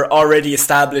on their already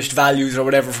established values or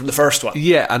whatever from the first one.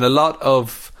 Yeah, and a lot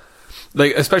of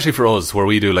like, especially for us, where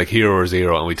we do like Hero or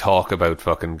Zero and we talk about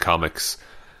fucking comics,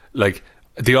 like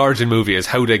the origin movie is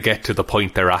how they get to the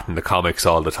point they're at in the comics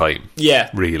all the time. Yeah,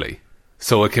 really.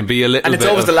 So it can be a little bit, and it's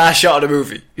always the last shot of the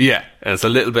movie. Yeah, and it's a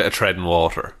little bit of treading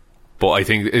water. But I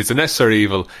think it's a necessary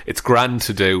evil. It's grand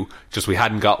to do, just we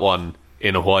hadn't got one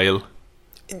in a while.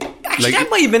 Actually, that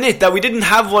might have been it, that we didn't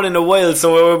have one in a while,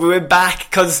 so we went back,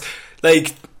 because,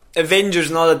 like, Avengers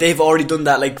and all that, they've already done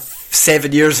that, like,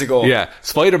 7 years ago. Yeah,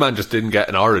 Spider-Man just didn't get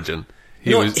an origin.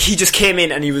 He just came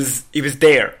in and he was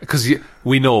there. Because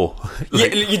we know.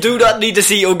 Like, you do not need to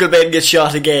see Uncle Ben get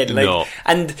shot again. Like, no.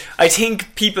 And I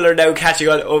think people are now catching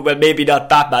on, oh, well, maybe not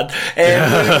Batman.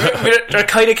 They're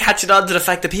kind of catching on to the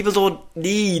fact that people don't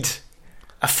need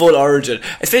a full origin.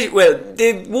 Especially, well,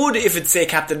 they would if it's, say,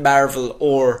 Captain Marvel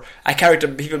or a character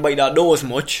people might not know as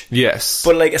much. Yes.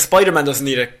 But, like, a Spider-Man doesn't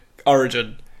need an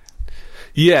origin.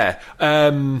 Yeah.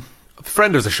 A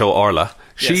friend of the show, Orla,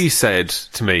 she said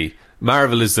to me,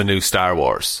 Marvel is the new Star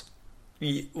Wars.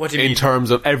 What do you mean? In terms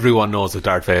of everyone knows that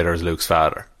Darth Vader is Luke's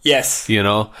father. Yes. You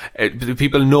know?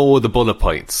 People know the bullet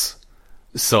points.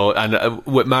 So, and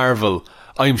with Marvel,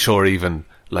 I'm sure even,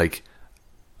 like,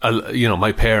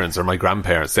 my parents or my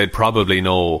grandparents, they'd probably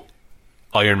know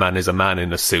Iron Man is a man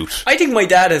in a suit. I think my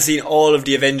dad has seen all of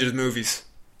the Avengers movies.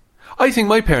 I think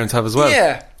my parents have as well.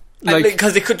 Yeah.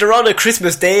 Because they're on a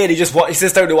Christmas day and he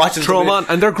sits down to watch them. Throw them on,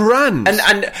 and they're grand.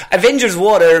 And Avengers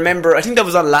 1, I remember, I think that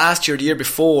was on last year, the year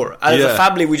before. And as a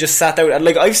family, we just sat out, and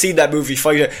like, I've seen that movie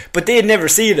 5 times, but they had never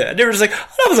seen it. And they were just like,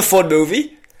 oh, that was a fun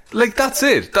movie. Like, that's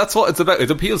it. That's what it's about.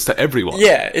 It appeals to everyone.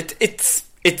 Yeah,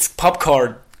 it's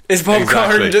popcorn. It's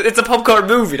popcorn. Exactly. It's a popcorn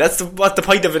movie. That's what the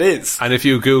point of it is. And if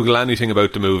you Google anything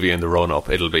about the movie in the run-up,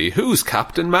 it'll be, who's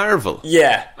Captain Marvel?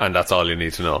 Yeah. And that's all you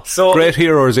need to know. So- Great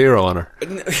Hero Zero on her.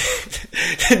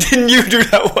 Didn't you do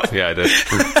that one? Yeah, I did.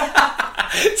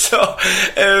 So,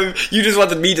 you just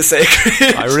wanted me to say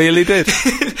it. I really did.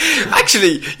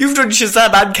 Actually, you've done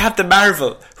Shazam and Captain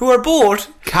Marvel, who are both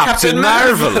Captain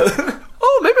Marvel.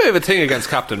 Oh, maybe I have a thing against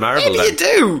Captain Marvel. Maybe then. you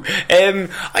do.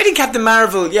 I think Captain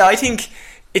Marvel, I think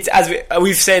it's, as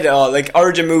we've said, like,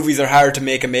 origin movies are hard to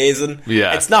make amazing.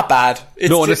 Yeah. It's not bad.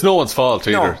 And it's no one's fault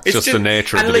either. No, it's just the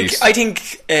nature of the beast. I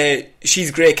think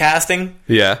she's great casting.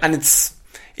 Yeah. And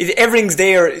everything's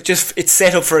there. It's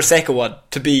set up for a second one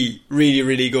to be really,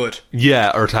 really good.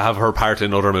 Yeah, or to have her part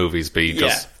in other movies be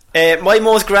just... my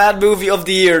most grand movie of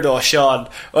the year, though, Sean,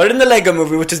 other than the Lego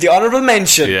movie, which is the honourable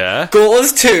mention,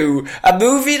 goes to a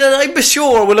movie that I'm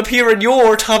sure will appear in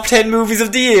your top 10 movies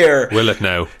of the year. Will it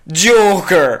now?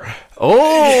 Joker.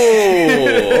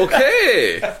 Oh,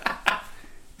 okay.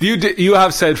 You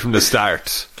have said from the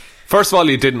start, first of all,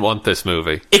 you didn't want this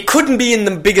movie. It couldn't be in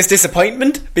the biggest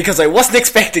disappointment because I wasn't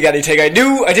expecting anything. I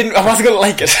knew I wasn't going to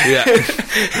like it. Yeah.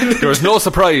 There was no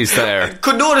surprise there.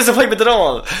 No disappointment at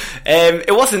all.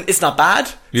 It's not bad.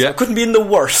 So it couldn't be in the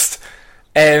worst.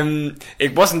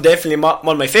 It wasn't definitely one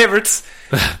of my favourites.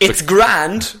 It's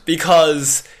grand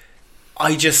because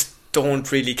I just don't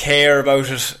really care about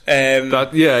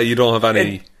it. You don't have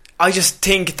any... I just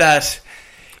think that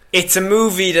it's a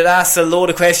movie that asks a load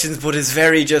of questions but is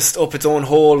very just up its own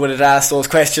hole when it asks those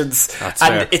questions. That's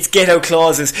and fair. It's get out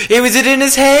clauses. Was it in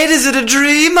his head? Is it a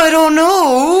dream? I don't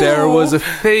know.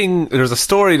 There's a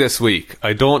story this week.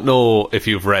 I don't know if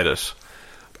you've read it.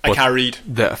 I can't read.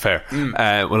 Fair.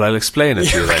 Well, I'll explain it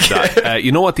to you like that.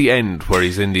 You know at the end where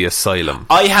he's in the asylum?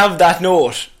 I have that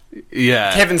note.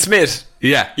 Yeah. Kevin Smith.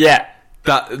 Yeah. Yeah.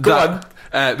 Go on.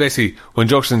 Basically, when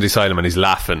Joker's in the asylum and he's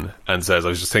laughing and says, I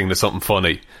was just thinking of something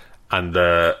funny, and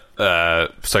the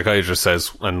psychiatrist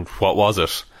says, and what was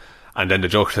it? And then the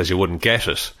Joker says, you wouldn't get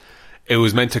it. It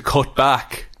was meant to cut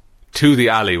back to the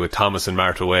alley with Thomas and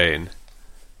Martha Wayne,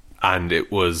 and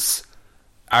it was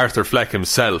Arthur Fleck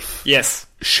himself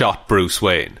shot Bruce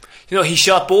Wayne. He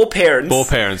shot both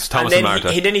parents. Thomas and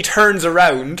Martha. Then he turns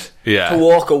around to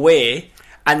walk away,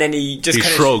 and then he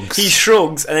shrugs. He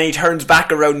shrugs, and then he turns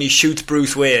back around and he shoots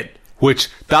Bruce Wayne.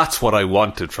 That's what I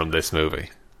wanted from this movie.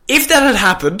 If that had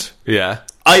happened,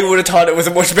 I would have thought it was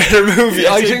a much better movie.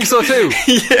 I think so too.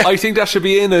 I think that should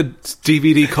be in a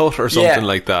DVD cut or something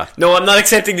like that. No, I'm not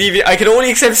accepting DVD. I can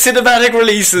only accept cinematic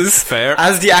releases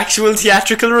as the actual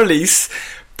theatrical release.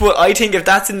 But I think if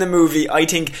that's in the movie, I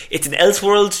think it's an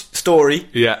Elseworld story.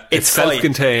 Yeah, it's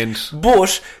self-contained.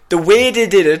 But the way they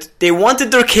did it, they wanted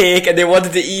their cake and they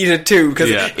wanted to eat it too. Because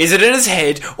is it in his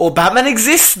head? Oh, Batman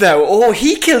exists now. Oh,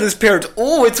 he killed his parents.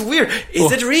 Oh, it's weird.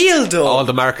 Is it real though? All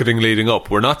the marketing leading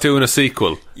up. We're not doing a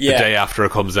sequel the day after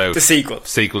it comes out. The sequel.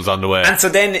 Sequel's on the way. And so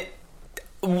then,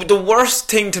 the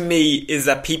worst thing to me is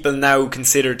that people now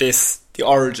consider this the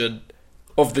origin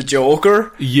of the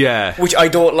Joker. Yeah. Which I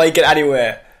don't like it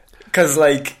anyway. Because,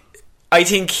 I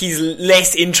think he's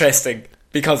less interesting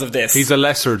because of this. He's a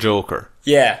lesser Joker.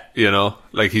 Yeah.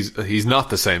 He's not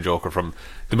the same Joker from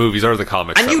the movies or the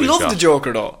comics. And you loved the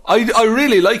Joker, though. I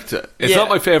really liked it. It's not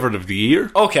my favourite of the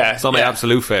year. Okay. It's not my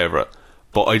absolute favourite.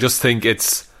 But I just think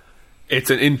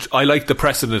I like the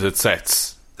precedent it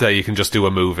sets that you can just do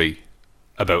a movie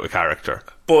about a character.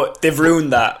 But they've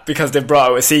ruined that because they've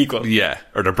brought out a sequel. Yeah,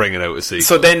 or they're bringing out a sequel.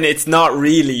 So then it's not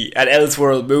really an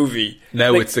Elseworld movie.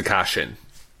 Now it's the cash-in.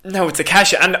 No, it's a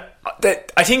cash-in. And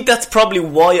I think that's probably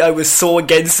why I was so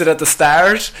against it at the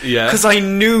start. Yeah. Because I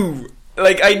knew they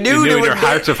were in your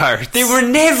heart of hearts. They were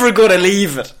never going to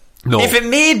leave it. No. If it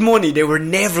made money, they were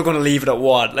never going to leave it at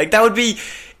one. That would be...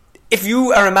 If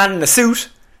you are a man in a suit...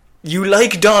 You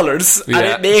like dollars, and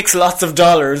it makes lots of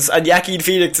dollars, and Joaquin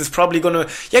Phoenix is probably going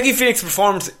to... Joaquin Phoenix's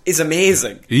performance is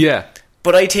amazing. Yeah.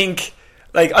 But I think,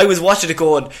 I was watching it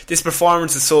going, this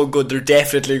performance is so good, they're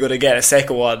definitely going to get a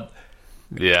second one.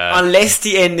 Yeah. Unless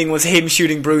the ending was him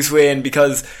shooting Bruce Wayne,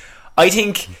 because I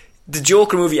think the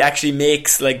Joker movie actually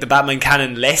makes, the Batman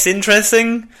canon less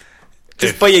interesting,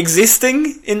 just by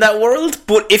existing in that world.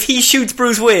 But if he shoots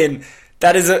Bruce Wayne,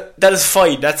 that is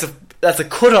fine. That's a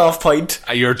cut-off point.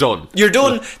 You're done. You're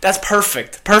done. That's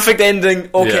perfect. Perfect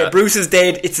ending. Okay, Bruce is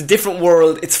dead. It's a different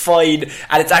world. It's fine.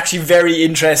 And it's actually very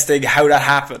interesting how that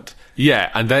happened.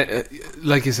 Yeah, and then,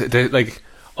 like you said,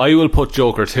 I will put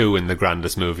Joker 2 in the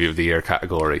grandest movie of the year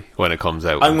category when it comes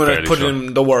out. I'm going to put it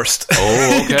in the worst.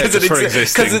 Oh, okay. Because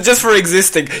it's just for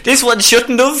existing. This one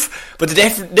shouldn't have, but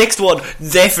the next one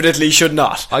definitely should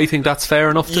not. I think that's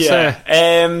fair enough to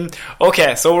say.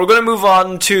 Okay, so we're going to move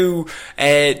on to,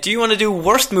 do you want to do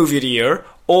worst movie of the year,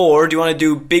 or do you want to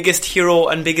do biggest hero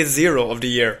and biggest zero of the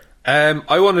year?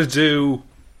 I want to do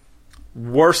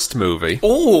worst movie.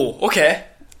 Oh, okay.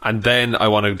 And then I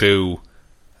want to do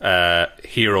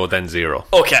hero, then zero.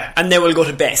 Okay, and then we'll go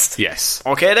to best. Yes.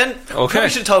 Okay then. Okay. We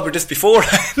should talk about this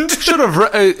beforehand. Should have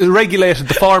regulated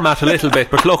the format a little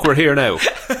bit, but look, we're here now.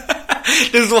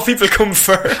 This is what people come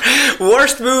for.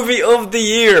 Worst movie of the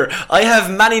year. I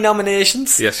have many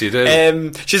nominations. Yes, you do.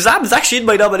 Shazam's actually in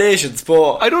my nominations,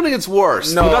 but I don't think it's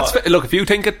worst. No. But that's look, if you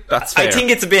think it, that's fair. I think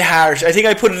it's a bit harsh. I think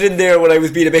I put it in there when I was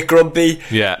being a bit grumpy.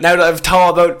 Yeah. Now that I've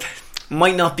thought about,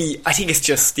 might not be. I think it's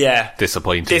just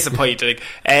disappointing.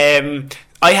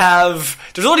 I have.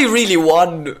 There's only really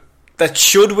one that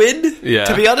should win. Yeah.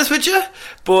 To be honest with you,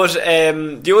 but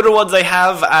the other ones I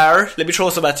have are. Let me throw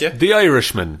some at you. The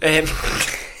Irishman.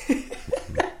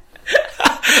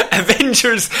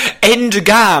 Avengers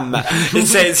Endgame. It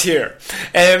says here.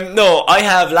 No, I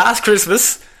have Last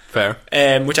Christmas. Fair.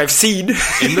 Which I've seen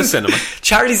in the cinema.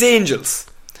 Charlie's Angels.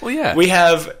 Oh yeah. We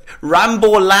have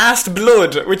Rambo Last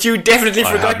Blood, which you definitely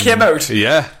forgot came out.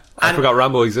 Yeah, I forgot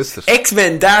Rambo existed.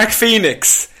 X-Men Dark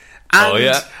Phoenix.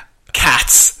 And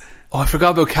Cats. Oh, I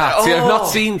forgot about Cats. See, I've not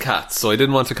seen Cats, so I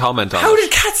didn't want to comment on it. How did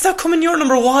Cats not come in your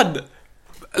number one?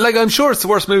 Like, I'm sure it's the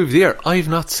worst movie of the year. I've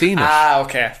not seen it. Ah,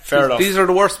 okay, fair enough. These are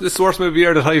the worst. This is the worst movie of the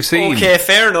year that I've seen. Okay,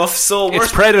 fair enough. So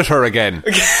it's Predator again.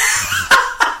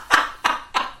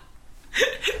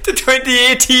 The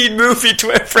 2018 movie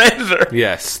Predator.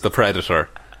 Yes, the Predator.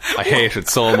 I hate it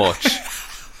so much.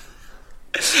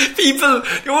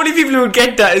 The only people who would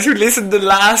get that is who listened to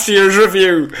last year's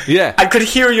review. Yeah. And could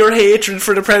hear your hatred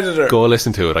for the Predator. Go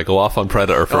listen to it. I go off on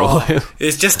Predator for a while.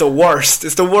 It's just the worst.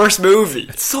 It's the worst movie.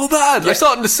 It's so bad. I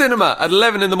saw it in the cinema at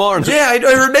 11 in the morning. Yeah,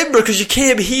 I remember because you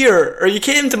came here, or you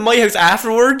came to my house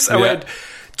afterwards. I went,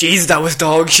 Jesus, that was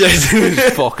dog shit.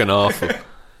 It's fucking awful.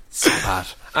 So bad.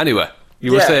 Anyway,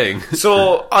 you were saying.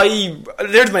 So,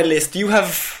 there's my list. You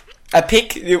have a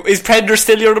pick. Is Predator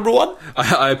still your number one?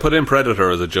 I put in Predator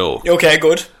as a joke. Okay,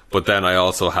 good. But then I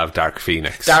also have Dark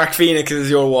Phoenix. Dark Phoenix is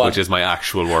your one, which is my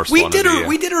actual worst one.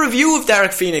 We did a review of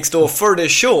Dark Phoenix though for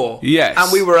this show. Yes.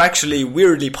 And we were actually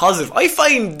weirdly positive. I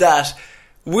find that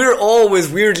we're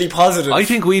always weirdly positive. I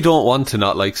think we don't want to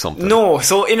not like something. No,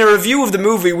 so in a review of the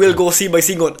movie, we'll go scene by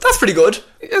scene going, that's pretty good.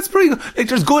 It's pretty good. Like,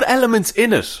 there's good elements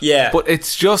in it. Yeah. But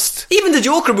it's just... Even the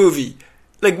Joker movie.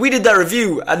 Like, we did that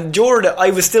review, and Jordan,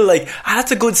 I was still like,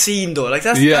 that's a good scene, though. Like,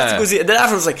 that's a good scene. And then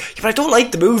afterwards, I was like, but I don't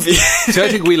like the movie. See, I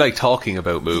think we like talking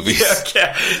about movies.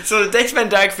 Yeah. So, the X-Men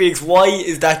Dark Phoenix, why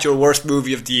is that your worst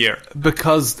movie of the year?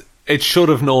 Because it should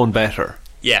have known better.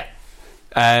 Yeah.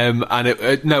 And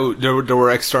now, there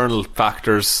were external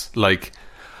factors, like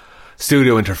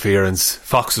studio interference.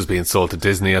 Fox was being sold to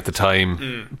Disney at the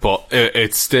time. But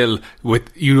it's still,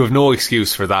 you have no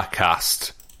excuse for that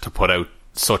cast to put out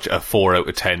such a 4 out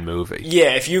of 10 movie.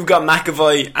 Yeah, if you've got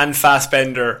McAvoy and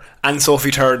Fassbender and Sophie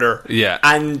Turner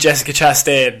and Jessica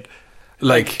Chastain,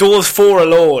 like those four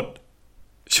alone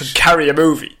should carry a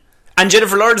movie. And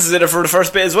Jennifer Lawrence is in it for the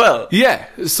first bit as well. Yeah,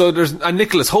 so there's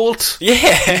Nicholas Hoult.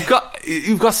 Yeah,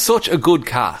 you've got such a good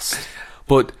cast,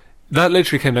 but that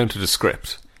literally came down to the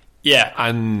script. Yeah,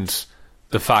 and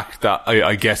the fact that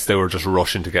I guess they were just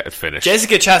rushing to get it finished.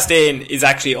 Jessica Chastain is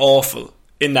actually awful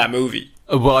in that movie.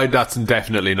 Well, that's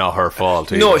definitely not her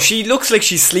fault either. No, she looks like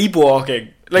she's sleepwalking.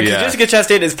 Like, Jessica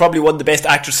Chastain is probably one of the best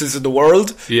actresses in the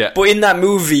world. Yeah. But in that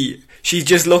movie, she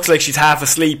just looks like she's half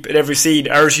asleep in every scene.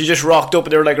 Or she just rocked up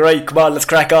and they were like, right, come on, let's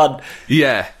crack on.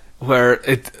 Yeah. Where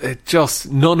it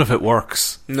just, none of it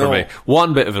works for me.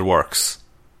 One bit of it works.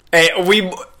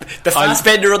 The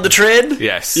Fassbender on the train?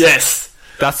 Yes. Yes.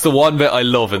 That's the one bit I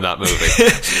love in that movie.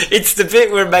 It's the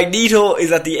bit where Magneto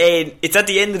is at the end. It's at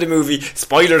the end of the movie.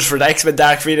 Spoilers for the X-Men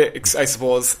Dark Phoenix, I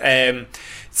suppose.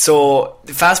 So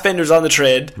Fassbender's on the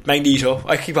train. Magneto.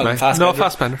 I keep calling him Fassbender. No,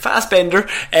 Fassbender. Fassbender.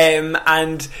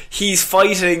 And he's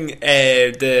fighting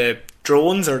the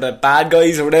drones or the bad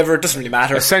guys or whatever. It doesn't really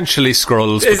matter. Essentially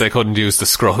Skrulls, but they couldn't use the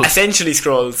Skrulls. Essentially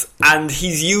Skrulls. And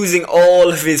he's using all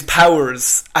of his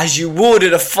powers as you would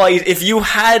in a fight if you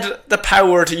had the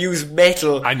power to use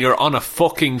metal. And you're on a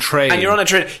fucking train.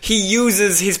 He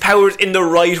uses his powers in the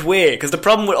right way. Because the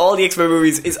problem with all the X-Men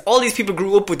movies is all these people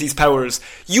grew up with these powers.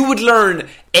 You would learn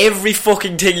every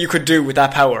fucking thing you could do with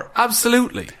that power.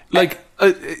 Absolutely. Like,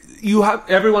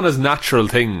 everyone has natural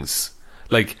things.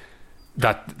 Like,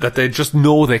 that they just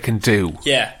know they can do.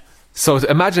 Yeah. So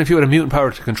imagine if you had a mutant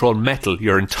power to control metal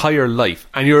your entire life,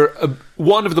 and you're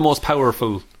one of the most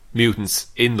powerful mutants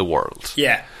in the world.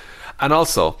 Yeah. And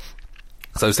also,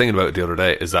 as I was thinking about it the other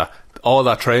day, is that all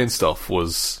that train stuff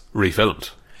was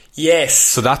refilmed. Yes.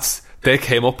 So they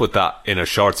came up with that in a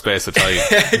short space of time.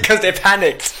 Because they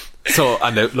panicked. So,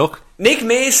 and look. Nick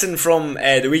Mason from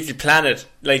the Weekly Planet,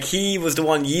 like, he was the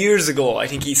one years ago, I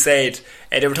think he said,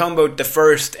 they were talking about the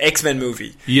first X-Men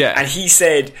movie. Yeah. And he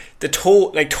said,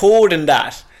 Toad in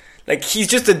that, like, he's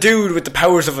just a dude with the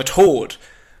powers of a toad.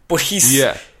 But he's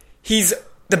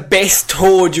the best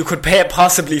Toad you could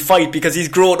possibly fight, because he's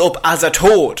grown up as a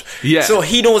Toad. Yeah. So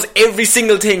he knows every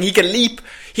single thing. He can leap.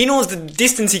 He knows the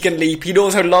distance he can leap. He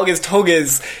knows how long his tug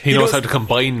is. He knows how to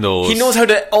combine those. He knows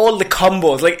all the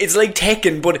combos. Like, it's like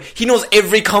Tekken, but he knows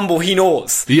every combo he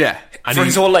knows. Yeah. For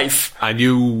his whole life. And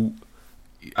you're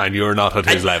not at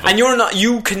his level. And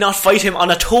you cannot fight him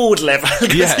on a Toad level,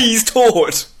 because he's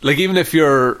Toad. Like, even if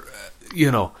you're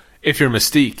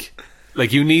Mystique,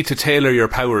 like, you need to tailor your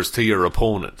powers to your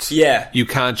opponent. Yeah. You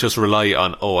can't just rely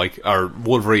on, or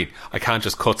Wolverine, I can't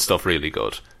just cut stuff really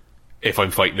good if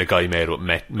I'm fighting a guy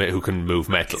who can move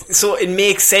metal. So it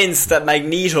makes sense that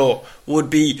Magneto would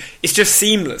be... It's just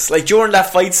seamless. Like, during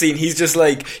that fight scene, he's just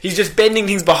bending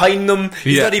things behind them.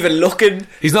 He's not even looking.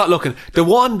 He's not looking. The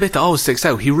one bit that always sticks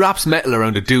out, he wraps metal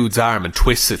around a dude's arm and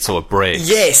twists it so it breaks.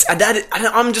 Yes, and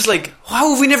I'm just like,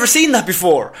 how have we never seen that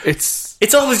before?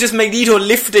 It's always just Magneto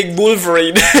lifting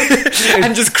Wolverine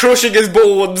and just crushing his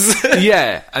bones.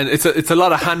 Yeah, and it's a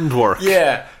lot of handwork.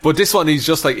 Yeah. But this one, he's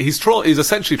just like, he's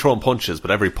essentially throwing punches, but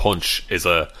every punch is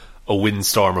a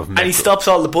windstorm of metal. And he stops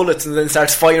all the bullets and then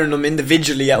starts firing them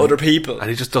individually at other people. And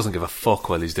he just doesn't give a fuck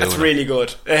while he's doing it. That's really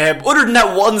good. Other than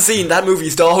that one scene, that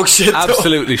movie's dog shit.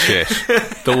 Absolutely shit.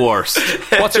 The worst.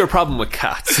 What's your problem with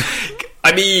cats?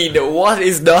 I mean, what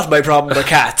is not my problem with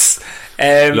cats?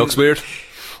 Looks weird.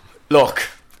 Look,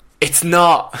 it's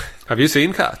not. Have you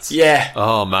seen Cats? Yeah.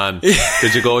 Oh man,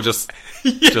 did you go just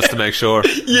to make sure?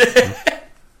 Yeah.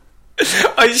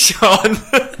 Sean,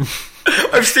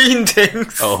 I've seen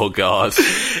things. Oh god.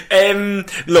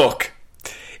 Look,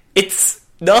 it's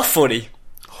not funny.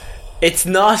 It's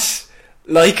not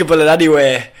likeable in any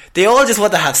way. They all just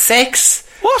want to have sex.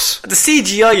 What? The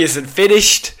CGI isn't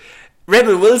finished.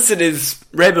 Rebel Wilson is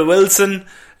Rebel Wilson.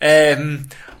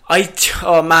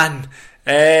 Oh man.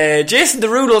 Jason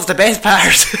Derulo's the best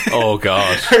part. Oh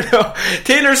god.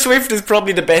 Taylor Swift is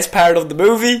probably the best part of the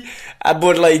movie,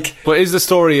 but is the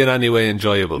story in any way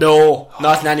enjoyable? No,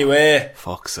 not in any way.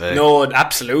 Fuck's sake. No,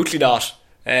 absolutely not.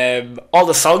 All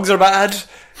the songs are bad.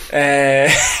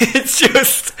 It's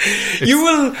just, you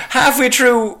will halfway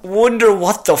through wonder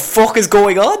what the fuck is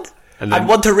going on and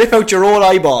want to rip out your own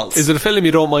eyeballs. Is it a film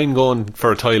you don't mind going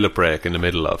for a toilet break in the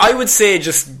middle of? I would say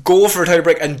just go for a toilet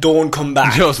break and don't come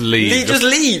back. Just leave. Just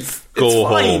leave. Go it's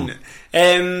fine.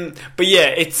 Home. But yeah,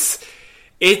 it's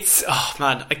oh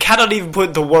man, I cannot even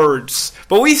put the words.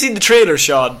 But we've seen the trailer,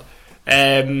 Sean.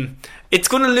 It's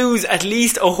going to lose at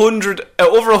least over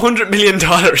 $100 million.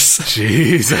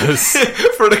 Jesus.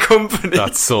 For the company.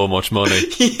 That's so much money.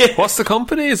 Yeah. What's the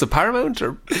company? Is it Paramount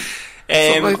or?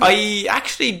 I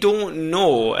actually don't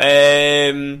know.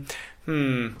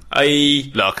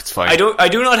 Look, it's fine. I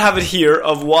do not have it here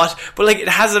of what, but like, it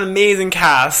has an amazing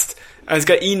cast. And it's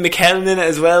got Ian McKellen in it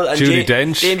as well, and Judi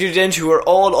Dench, who are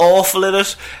all awful in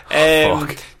it.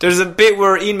 Fuck. There's a bit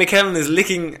where Ian McKellen is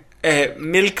licking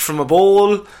milk from a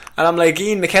bowl, and I'm like,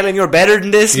 Ian McKellen, you're better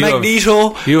than this,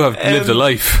 Magneto. You have lived a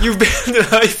life. You've lived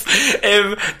a life.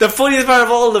 The funniest part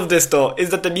of all of this, though, is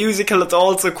that the musical has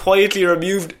also quietly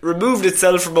removed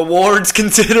itself from awards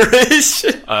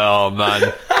consideration. Oh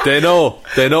man, they know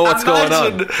what's going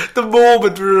on. Imagine the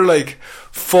moment we were like,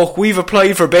 fuck, we've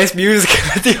applied for best musical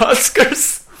at the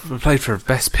Oscars. We applied for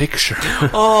best picture.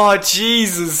 Oh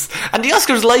Jesus! And the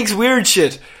Oscars likes weird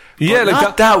shit. Yeah, like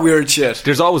not that weird shit.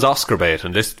 There's always Oscar bait,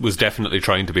 and this was definitely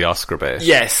trying to be Oscar bait.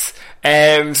 Yes.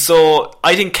 So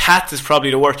I think Cats is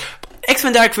probably the worst.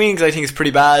 X-Men Dark Phoenix I think is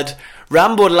pretty bad.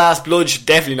 Rambo The Last Blood should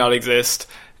definitely not exist.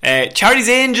 Charlie's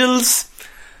Angels,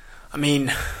 I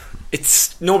mean,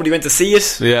 nobody went to see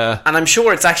it. Yeah. And I'm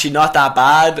sure it's actually not that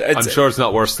bad. I'm sure it's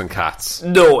not worse than Cats.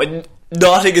 No,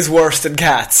 nothing is worse than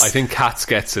Cats. I think Cats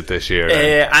gets it this year.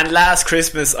 And Last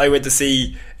Christmas I went to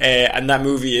see, and that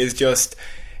movie is just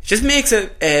makes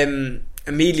it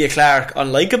Emilia Clarke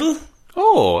unlikable.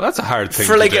 Oh, that's a hard thing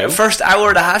for like to do. A first hour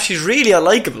and a half she's really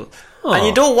unlikable. And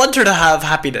you don't want her to have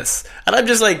happiness. And I'm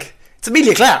just like, it's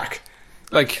Emilia Clarke.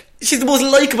 Like, she's the most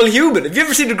likeable human. Have you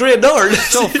ever seen The Grey North?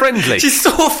 So friendly. She's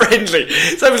so friendly.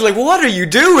 So I was like, what are you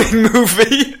doing,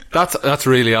 movie? That's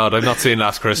really odd. I've not seen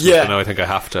Last Christmas, Yeah. but now I think I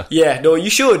have to. Yeah, no, you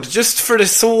should. Just for the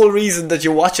sole reason that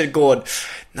you watch it going,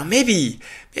 now maybe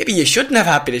you shouldn't have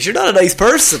happiness. You're not a nice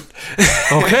person.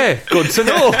 Okay, good to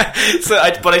know.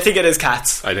 But I think it is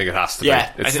Cats. I think it has to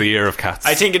Yeah, be. It's the year of Cats.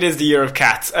 I think it is the year of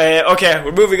Cats. Okay,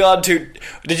 we're moving on to...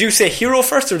 Did you say hero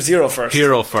first or zero first?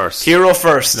 Hero first. Hero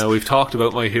first. Now, we've talked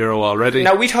about my hero already.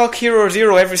 Now, we talk hero or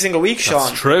zero every single week, Sean.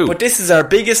 That's true. But this is our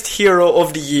biggest hero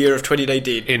of the year of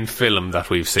 2019. In film that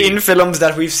we've seen. In films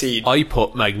that we've seen. I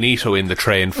put Magneto in the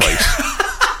train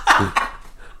fight.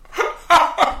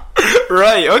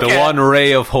 Right, okay. The one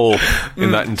ray of hope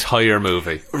in that entire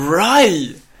movie.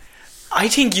 Right. I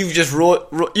think you just wrote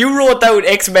down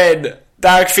X-Men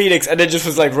Dark Phoenix and then just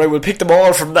was like, right, we'll pick them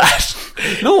all from that.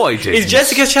 No, I didn't. Is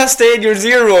Jessica Chastain your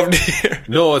zero of the year?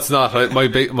 No, it's not.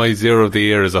 My zero of the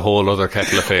year is a whole other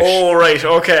kettle of fish. Oh, right,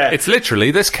 okay. It's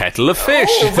literally this kettle of fish.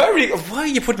 Oh, why are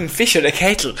you putting fish in a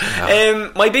kettle?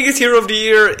 My biggest hero of the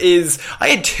year is... I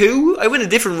had two. I went a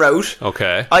different route.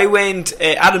 Okay. I went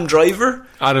Adam Driver.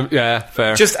 Adam, yeah,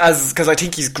 fair. Just because I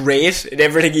think he's great in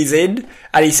everything he's in.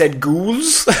 And he said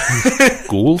ghouls.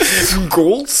 Ghouls?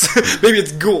 Ghouls? Maybe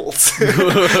it's ghouls.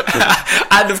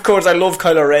 And of course I love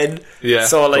Kylo Ren. Yeah,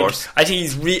 so like, of course. I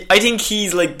think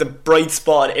he's like the bright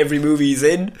spot every movie he's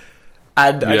in.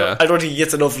 And Yeah. I don't think he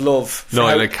gets enough love. No,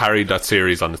 I carried that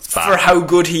series on its back. for how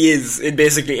good he is in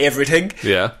basically everything.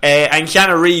 Yeah. And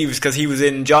Keanu Reeves, because he was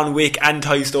in John Wick and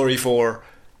Toy Story 4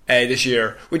 this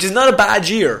year, which is not a bad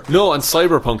year. No, and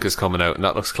Cyberpunk is coming out, and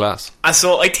that looks class. And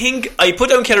so I think I put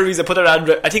down Keanu Reeves, I put down Adam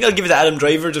Driver. I think I'll give it to Adam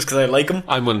Driver just because I like him.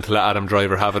 I'm willing to let Adam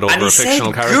Driver have it over And he a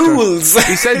fictional said character. ghouls.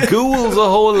 He said ghouls a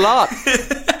whole lot.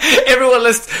 Everyone,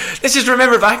 let's just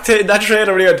remember back to that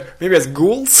trailer when he went, maybe it's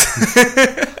ghouls.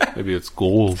 Maybe it's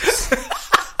ghouls.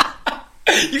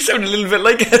 You sound a little bit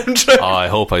like Adam Driver. Oh, I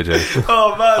hope I do.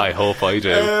 Oh man, I hope I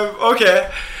do. Okay,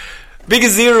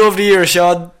 biggest zero of the year,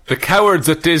 Sean. The cowards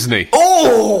at Disney.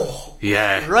 Oh,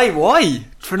 Yeah. right. Why?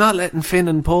 For not letting Finn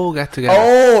and Poe get together.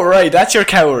 Oh, right. That's your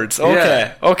cowards. Okay,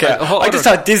 Yeah. okay. Like, I just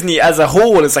thought Disney as a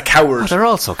whole is a coward. Oh, they're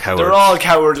also cowards. They're all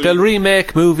cowardly. They'll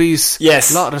remake movies.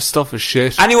 Yes. A lot of stuff is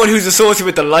shit. Anyone who's associated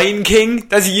with the Lion King,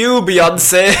 that's you,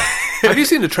 Beyonce. Have you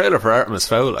seen the trailer for Artemis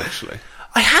Fowl, actually?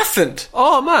 I haven't.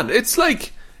 Oh, man. It's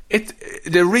like...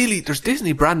 There's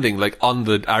Disney branding, like, on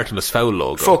the Artemis Fowl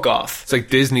logo. Fuck off. It's like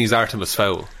Disney's Artemis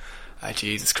Fowl. Ah,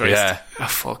 Jesus Christ. Yeah. Oh,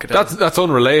 fuck it. That's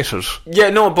unrelated. Yeah,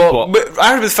 no, but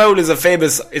Artemis Fowl is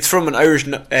it's from an Irish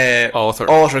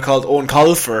author called Owen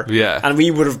Colfer. Yeah. And we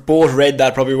would have both read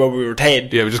that probably when we were 10.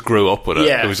 Yeah, we just grew up with it.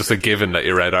 Yeah. It was just a given that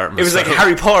you read Artemis It was like Fowl.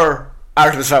 Harry Potter,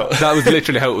 Artemis Fowl. That was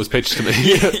literally how it was pitched to me.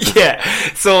 Yeah.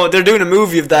 So they're doing a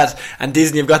movie of that, and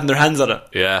Disney have gotten their hands on it.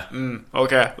 Yeah.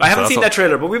 Okay. I haven't that's seen all. that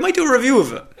trailer, but we might do a review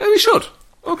of it. Yeah, we should.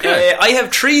 Okay. I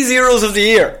have 3 zeros of the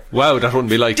year. Wow, that wouldn't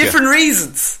be like Different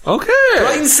reasons. you. Okay.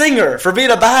 Bryan Singer for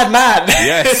being a bad man.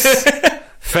 Yes.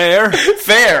 Fair.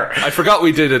 Fair. I forgot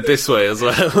we did it this way as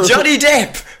well. Johnny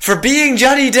Depp for being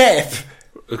Johnny Depp.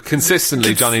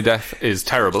 Consistently, Johnny Depp is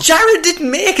terrible. Jared didn't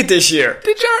make it this year.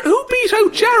 Who beat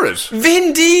out Jared?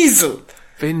 Vin Diesel.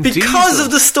 Because Diesel.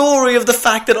 of the story of the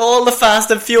fact that all the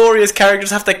Fast and Furious characters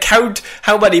have to count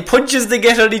how many punches they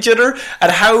get on each other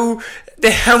and how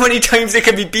many times they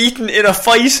can be beaten in a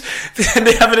fight, and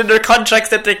they have it in their contracts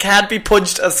that they can't be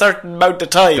punched a certain amount of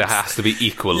times. It has to be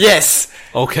equal. Yes.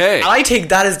 Okay. I think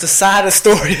that is the saddest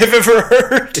story I've ever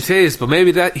heard. It is, but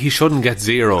maybe that he shouldn't get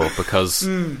 0 because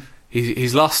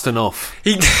he's lost enough.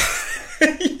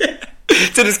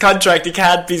 It's in his contract, he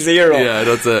can't be 0. Yeah,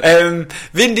 that's it.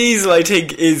 Vin Diesel, I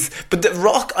think, but The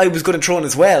Rock I was going to throw in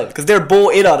as well, because they're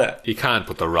both in on it. You can't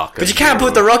put The Rock in But you can't 0.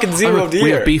 put The Rock in 0 of the We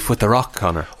year. have beef with The Rock,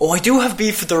 Connor. Oh, I do have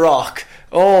beef with The Rock.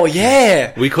 Oh,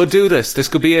 yeah. We could do this. This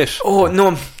could be it. Oh,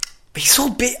 no. He's so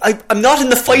big. I'm not in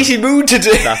the fighty mood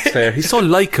today. That's fair. He's so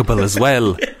likeable as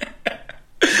well.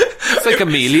 It's like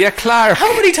Amelia Clark.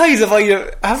 How many times have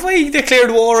I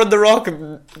declared war on The Rock?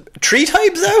 3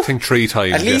 times now? I think 3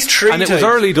 times. At least yeah. 3 And it times. was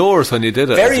early doors when you did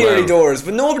it. Very as well. early doors.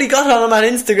 But nobody got on him on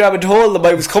Instagram and told him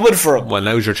I was coming for him. Well,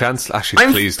 now's your chance. Actually,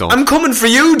 please don't. I'm coming for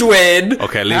you, Dwayne.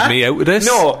 Okay, leave me out with this.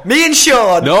 No, me and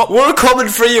Sean. No. We're coming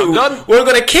for you. I'm done. We're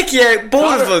going to kick you out,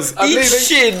 both of us. I'm Each leaving.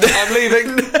 shin. I'm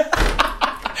leaving.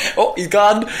 Oh, he's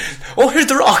gone. Oh, here's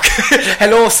The Rock.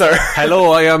 Hello, sir.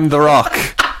 Hello, I am The Rock.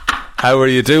 How are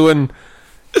you doing?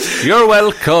 You're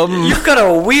welcome. You've got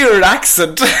a weird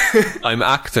accent. I'm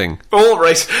acting. Oh,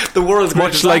 right. The world's Much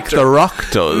greatest like actor. The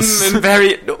Rock does. And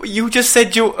very. No, you just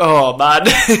said you. Oh, man.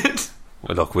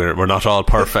 Well, look, we're not all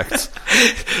perfect.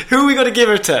 Who are we going to give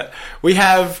it to? We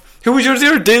have Who was yours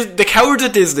here? The Cowards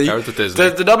at Disney. Cowards at Disney.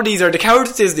 The nominees are The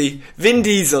Cowards at Disney, Vin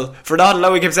Diesel for not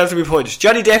allowing himself to be punched,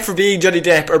 Johnny Depp for being Johnny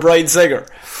Depp, or Bryan Singer.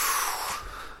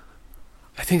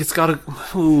 I think it's got to...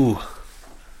 Ooh.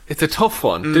 It's a tough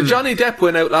one. Did Johnny Depp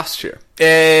win out last year?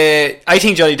 I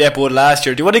think Johnny Depp won last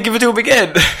year. Do you want to give it to him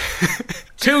again?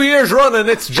 2 years running,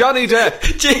 it's Johnny Depp.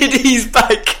 JD's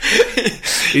back.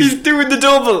 He's doing the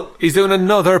double. He's doing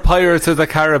another Pirates of the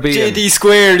Caribbean. JD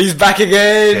Squared, he's back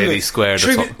again. JD Squared.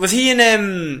 Was he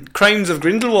in Crimes of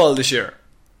Grindelwald this year?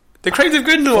 The Crimes of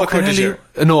Grindelwald came this year.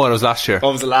 No, it was last year.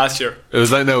 Oh, was it last year? It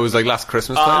was like last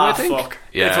Christmas time, I think. Fuck.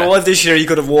 Yeah. If it was this year, he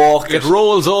could have walked it.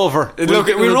 rolls over. We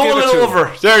roll it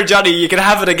over. There, Johnny, you can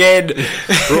have it again.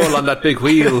 Roll on that big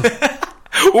wheel.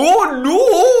 Oh,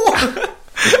 no!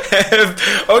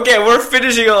 Okay, we're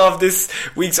finishing off this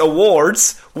week's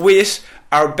awards with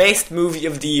our best movie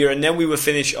of the year, and then we will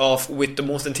finish off with the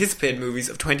most anticipated movies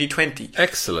of 2020.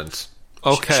 Excellent.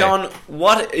 Okay. Sean,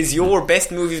 what is your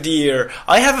best movie of the year?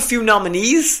 I have a few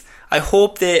nominees. I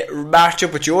hope they match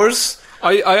up with yours.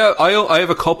 I have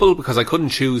a couple because I couldn't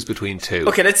choose between two.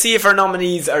 Okay, let's see if our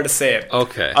nominees are the same.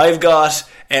 Okay. I've got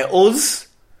Us.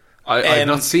 I've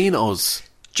not seen Us.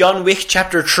 John Wick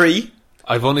Chapter 3.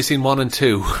 I've only seen 1 and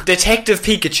 2. Detective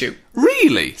Pikachu.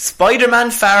 Really? Spider-Man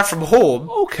Far From Home.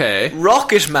 Okay.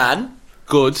 Rocket Man.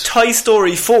 Good. Toy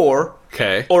Story 4.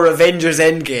 Okay. Or Avengers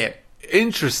Endgame.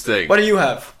 Interesting. What do you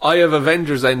have? I have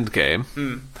Avengers Endgame.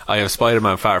 I have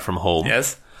Spider-Man Far From Home.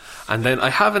 Yes. And then I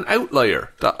have an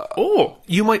outlier.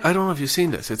 You might... I don't know if you've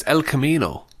seen this. It's El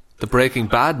Camino, the Breaking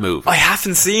Bad movie. I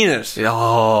haven't seen it.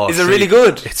 Oh, is it really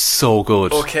good? It's so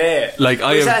good. Okay.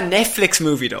 Is that a Netflix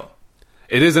movie though?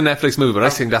 It is a Netflix movie, but I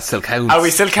think that still counts. Are we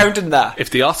still counting that? If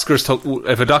the Oscars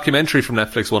if a documentary from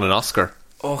Netflix won an Oscar...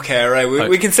 Okay, right.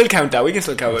 We can still count that. We can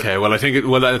still count it. Okay, well, I think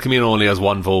El Camino only has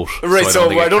 1 vote. Right, so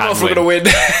I don't know if we're going to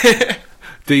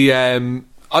win.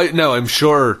 I'm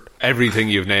sure everything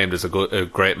you've named is a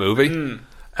great movie.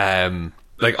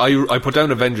 I put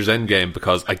down Avengers Endgame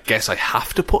because I guess I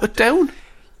have to put it down.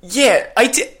 Yeah,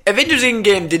 Avengers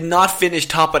Endgame did not finish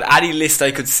top on any list I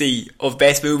could see of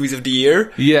best movies of the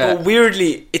year. Yeah. But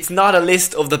weirdly, it's not a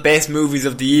list of the best movies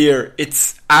of the year.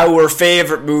 It's our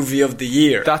favourite movie of the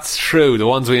year. That's true, the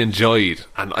ones we enjoyed.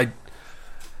 And I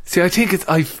think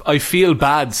I feel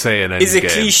bad saying Endgame. Is it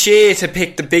cliche to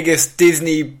pick the biggest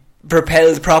Disney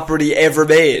propelled property ever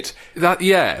made? But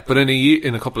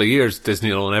in a couple of years,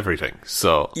 Disney will own everything.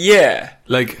 So yeah,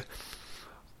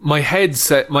 my heart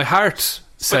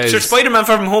says... But sure, Spider-Man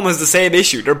Far From Home has the same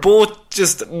issue. They're both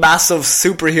just massive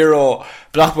superhero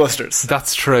blockbusters.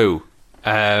 That's true.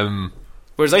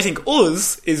 Whereas I think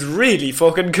Us is really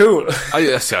fucking cool.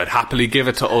 I'd happily give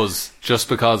it to Us just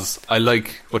because I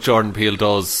like what Jordan Peele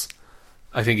does.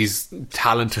 I think he's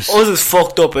talented. Us is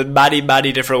fucked up in many,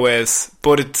 many different ways,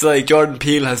 but it's like Jordan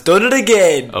Peele has done it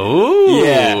again. Oh,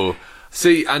 yeah.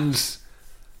 See, and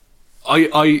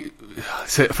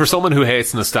for someone who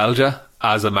hates nostalgia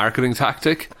as a marketing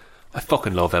tactic, I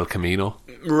fucking love El Camino.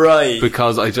 Right.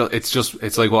 Because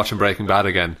it's like watching Breaking Bad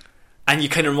again. And you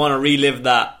kind of want to relive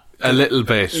that. A little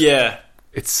bit. Yeah.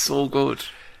 It's so good.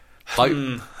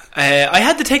 I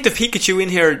had Detective Pikachu in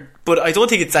here, but I don't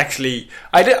think it's actually...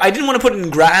 I didn't want to put it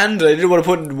in grand, I didn't want to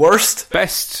put it in worst.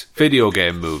 Best video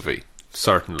game movie.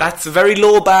 Certainly. That's a very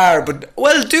low bar, but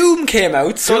Doom came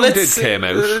out, so Doom did came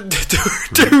out.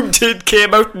 Doom did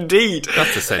came out indeed.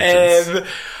 That's a sentence.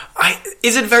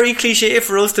 Is it very cliche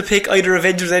for us to pick either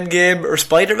Avengers Endgame or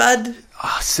Spider-Man?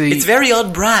 See, it's very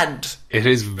on brand. It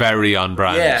is very on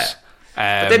brand. Yeah.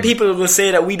 But then people will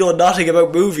say that we know nothing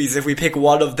about movies if we pick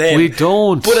one of them. We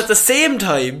don't. But at the same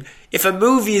time, if a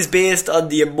movie is based on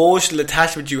the emotional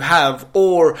attachment you have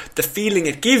or the feeling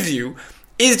it gives you,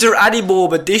 is there any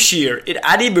moment this year in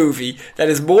any movie that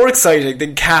is more exciting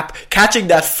than Cap catching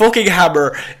that fucking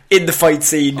hammer in the fight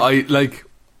scene?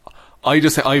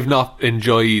 I've not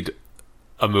enjoyed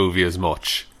a movie as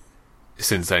much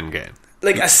since Endgame.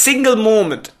 Like a single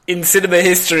moment in cinema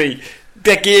history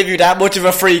that gave you that much of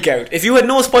a freak out. If you had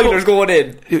no spoilers going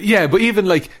in. Yeah, but even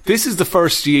this is the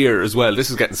first year as well. This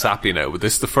is getting sappy now, but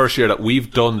this is the first year that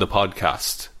we've done the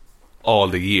podcast all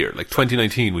the year.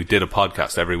 2019, we did a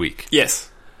podcast every week. Yes.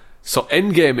 So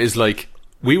Endgame is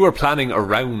we were planning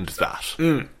around that.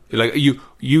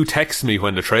 You text me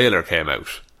when the trailer came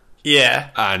out. Yeah.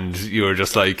 And you were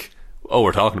just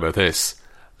we're talking about this.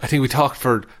 I think we talked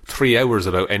for 3 hours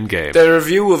about Endgame. The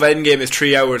review of Endgame is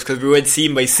 3 hours because we went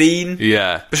scene by scene.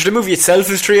 Yeah. But the movie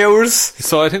itself is 3 hours.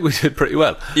 So I think we did pretty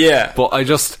well. Yeah. But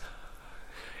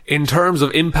in terms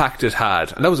of impact it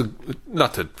had, and that was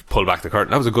not to pull back the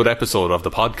curtain, that was a good episode of the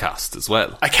podcast as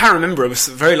well. I can't remember, it was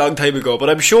a very long time ago, but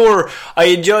I'm sure I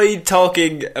enjoyed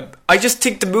talking. I just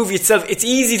think the movie itself, it's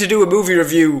easy to do a movie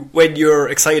review when you're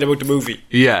excited about the movie.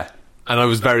 Yeah, and I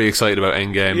was very excited about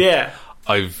Endgame. Yeah.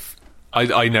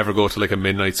 I never go to like a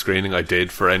midnight screening. I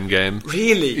did for Endgame.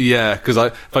 Really? Yeah, because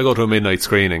if I go to a midnight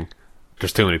screening,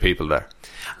 there's too many people there.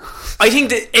 I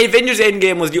think that Avengers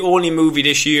Endgame was the only movie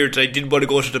this year that I didn't want to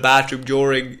go to the bathroom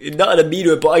during. Not an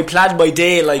immediate, but I planned my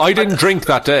day like... I didn't drink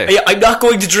that day. I'm not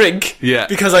going to drink. Yeah.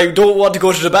 Because I don't want to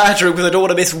go to the bathroom, because I don't want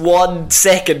to miss 1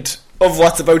 second of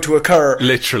what's about to occur.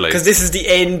 Literally. Because this is the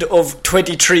end of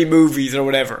 23 movies or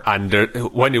whatever. And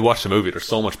when you watch the movie, there's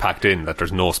so much packed in that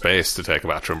there's no space to take a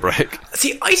bathroom break.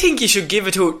 See, I think you should give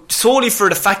it to solely for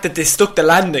the fact that they stuck the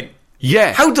landing.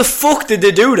 Yeah. How the fuck did they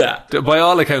do that? By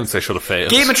all accounts, they should have failed.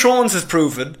 Game of Thrones has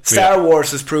proven, Star Wars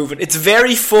has proven, it's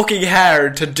very fucking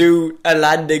hard to do a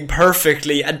landing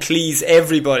perfectly and please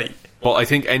everybody. But I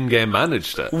think Endgame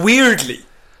managed it. Weirdly.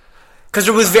 Because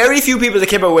there was very few people that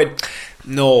came out with,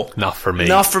 no. Not for me.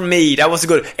 Not for me, that wasn't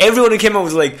good. Everyone who came out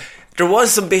was like, there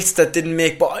was some bits that didn't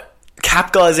make, but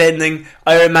Cap got his ending,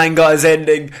 Iron Man got his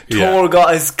ending, Thor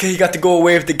he got to go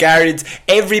away with the Guardians.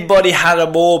 Everybody had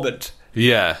a moment.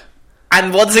 Yeah.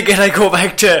 And once again, I go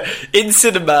back to, in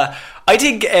cinema, I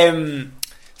think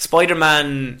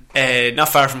Spider-Man, Not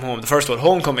Far From Home, the first one,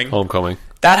 Homecoming,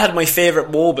 that had my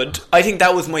favourite moment. I think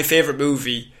that was my favourite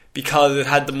movie because it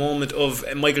had the moment of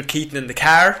Michael Keaton in the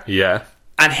car. Yeah.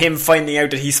 And him finding out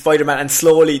that he's Spider-Man, and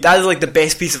slowly, that is like the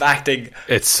best piece of acting.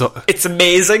 It's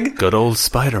amazing. Good old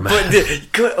Spider-Man.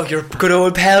 But your good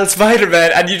old pal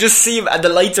Spider-Man, and you just see him, and the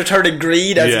lights are turning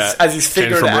green as he's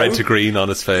figuring it out. From red to green on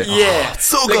his face. Yeah, oh, it's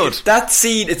so good. That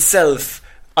scene itself,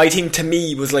 I think to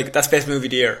me was like, that's best movie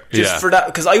of the year. Just for that,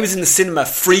 because I was in the cinema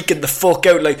freaking the fuck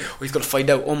out, like, oh, he's gonna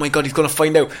find out. Oh my god, he's gonna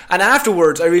find out. And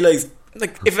afterwards, I realised,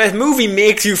 like, if a movie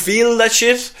makes you feel that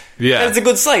shit, then it's a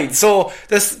good sign. So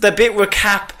there's the bit where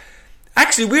Cap,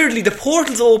 actually weirdly, the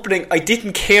portal's opening I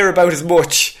didn't care about as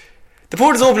much. The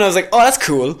portal's opening, I was like, oh, that's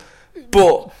cool.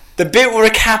 But the bit where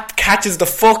Cap catches the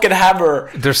fucking hammer,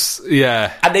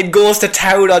 and then goes to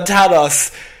town on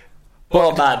Thanos,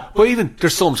 oh man. But even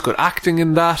there's so much good acting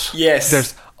in that.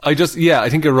 Yes. I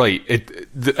think you're right.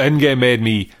 The Endgame made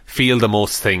me feel the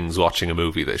most things watching a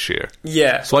movie this year.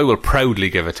 Yeah. So I will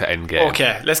proudly give it to Endgame.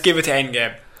 Okay, let's give it to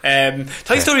Endgame.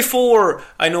 Toy Story 4,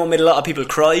 I know, made a lot of people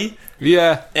cry.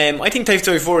 Yeah. I think Toy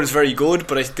Story 4 is very good,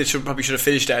 but they probably should have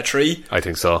finished at a 3. I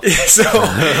think so. So,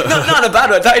 not a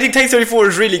bad one. I think Toy Story 4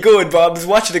 is really good, but I was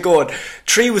watching it going,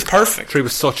 3 was perfect. 3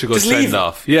 was such a good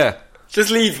send-off. Yeah. Just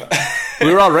leave.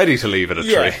 We were all ready to leave it at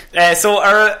 3. So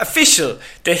our official,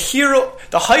 the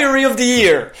Hirey of the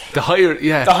year. The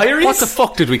Hireys? What the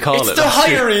fuck did we call it? It's the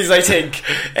Hireys, I think.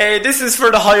 This is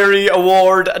for the Hirey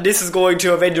Award, and this is going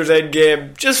to Avengers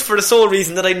Endgame, just for the sole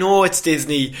reason that I know it's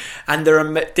Disney, and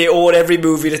they own every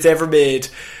movie that's ever made.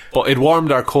 But it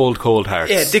warmed our cold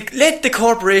hearts. Yeah, let the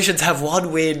corporations have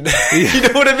one win. You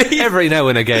know what I mean? Every now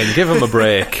and again, give them a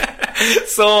break.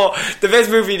 So, the best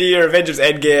movie of the year, Avengers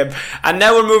Endgame. And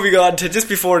now we're moving on to just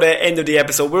before the end of the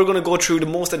episode. We're going to go through the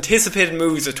most anticipated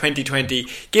movies of 2020.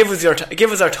 Give us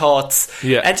our thoughts.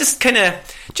 Yeah. And just kind of,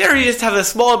 generally just have a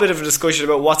small bit of a discussion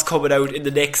about what's coming out in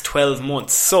the next 12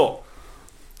 months. So,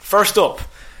 first up,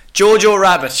 Jojo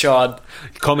Rabbit, Sean.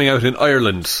 Coming out in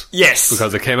Ireland. Yes.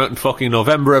 Because it came out in fucking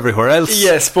November everywhere else.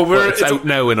 Yes, but it's out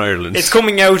now in Ireland. It's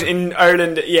coming out in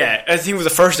Ireland, I think it was the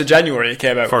 1st of January it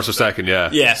came out. 1st or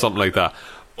 2nd, yeah. Something like that.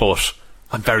 But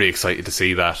I'm very excited to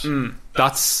see that.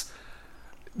 That's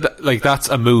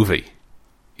a movie.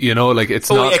 You know, like it's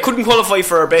not... it couldn't qualify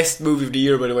for our best movie of the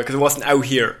year, by the way, because it wasn't out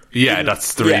here. Yeah,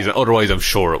 that's the reason. Otherwise, I'm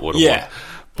sure it would have won.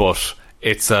 But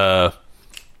it's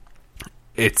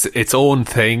its own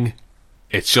thing.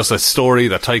 It's just a story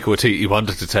that Taika Waititi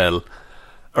wanted to tell,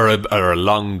 or a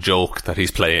long joke that he's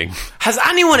playing. Has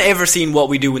anyone ever seen What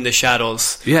We Do in the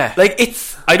Shadows? Yeah. Like,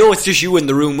 I know it's just you in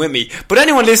the room with me, but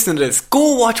anyone listening to this,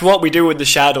 go watch What We Do in the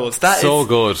Shadows. That is so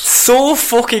good. So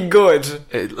fucking good.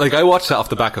 I watched that off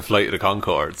the back of Flight of the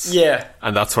Conchords. Yeah.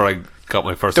 And that's where I got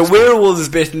my first The experience. werewolves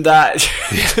bit in that.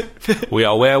 We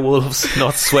are werewolves,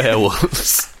 not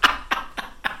swearwolves.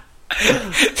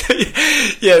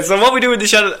 Yeah, so What We Do in the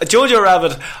Shadows, Jojo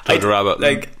Rabbit.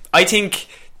 I think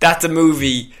that's a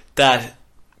movie that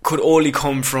could only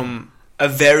come from a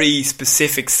very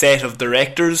specific set of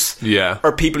directors,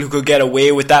 or people who could get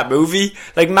away with that movie.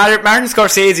 Like Martin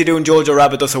Scorsese doing Jojo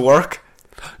Rabbit doesn't work.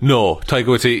 No, Taika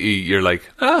Waititi, you're like,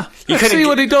 you can see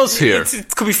what he does here.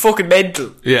 It could be fucking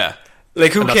mental. Yeah.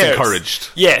 Like, who and cares? That's encouraged.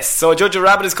 Yes, so Jojo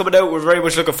Rabbit is coming out. We're very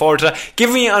much looking forward to that. Give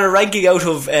me on a ranking out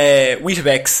of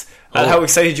Weetabix and how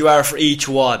excited you are for each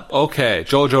one. Okay,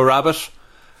 Jojo Rabbit,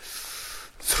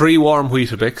 3 warm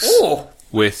Weetabix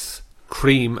with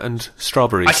cream and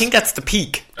strawberries. I think that's the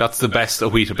peak. That's the best a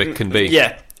Weetabix can be.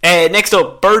 Yeah. Next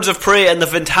up, Birds of Prey and the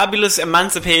Fantabulous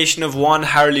Emancipation of One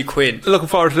Harley Quinn. Looking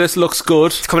forward to this. Looks good.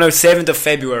 It's coming out 7th of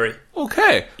February.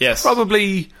 Okay. Yes.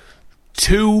 Probably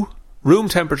 2 room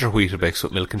temperature Weetabix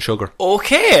with milk and sugar.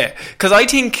 Okay, because I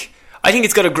think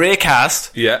it's got a great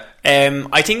cast. Yeah.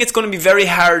 I think it's going to be very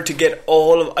hard to get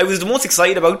all of... I was the most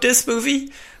excited about this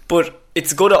movie, but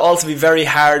it's going to also be very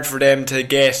hard for them to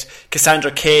get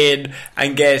Cassandra Cain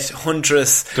and get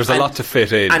Huntress. There's a lot to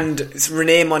fit in. And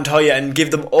Renee Montoya, and give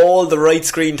them all the right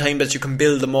screen time that you can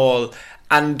build them all.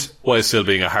 And while still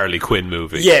being a Harley Quinn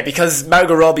movie. Yeah, because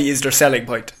Margot Robbie is their selling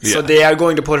point. Yeah. So they are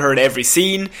going to put her in every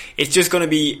scene. It's just going to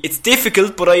be... It's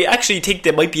difficult, but I actually think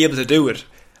they might be able to do it.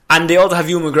 And they also have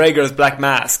Ewan McGregor as Black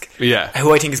Mask. Yeah.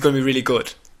 Who I think is going to be really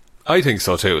good. I think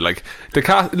so too. Like, the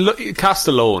cast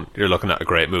alone, you're looking at a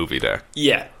great movie there.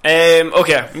 Yeah.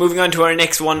 Okay, moving on to our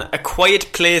next one. A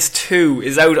Quiet Place 2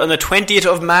 is out on the 20th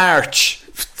of March.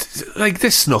 Like,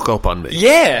 this snuck up on me.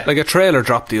 Yeah. Like, a trailer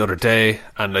dropped the other day,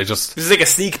 and I just... This is like a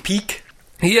sneak peek.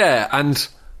 Yeah, and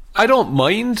I don't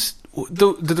mind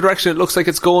the direction it looks like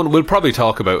it's going. We'll probably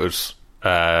talk about it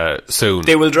soon.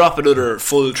 They will drop another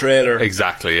full trailer.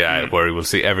 Exactly, yeah, where we will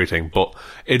see everything. But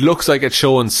it looks like it's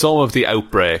showing some of the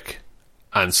outbreak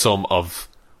and some of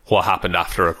what happened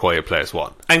after A Quiet Place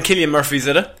 1. And Cillian Murphy's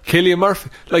in it. Cillian Murphy.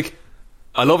 Like,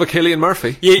 I love a Cillian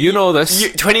Murphy. You know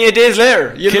this. 28 days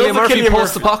later. Cillian Murphy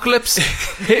post-apocalypse.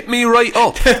 Hit me right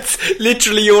up. That's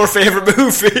literally your favourite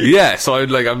movie. Yeah, so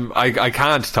I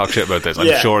can't talk shit about this.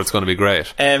 I'm sure it's going to be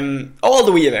great. All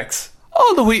the Weetabix.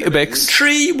 All the Weetabix.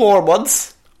 3 warm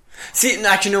ones. See,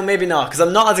 actually, no, maybe not, because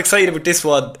I'm not as excited about this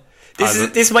one.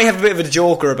 This might have a bit of a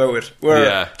joker about it.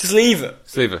 Where just leave it.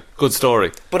 Just leave it. Good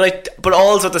story. But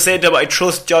also at the same time, I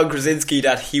trust John Krasinski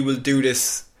that he will do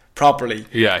this properly.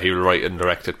 Yeah, he will write and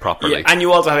direct it properly. Yeah, and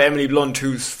you also have Emily Blunt,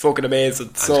 who's fucking amazing.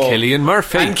 And Cillian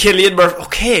Murphy.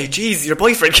 Okay, jeez, your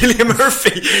boyfriend Cillian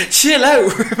Murphy. Chill out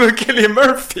with Cillian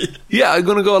Murphy. Yeah, I'm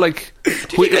gonna go like... Do you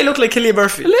think I look like Cillian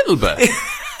Murphy? A little bit.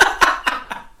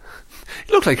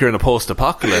 You look like you're in a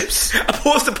post-apocalypse. A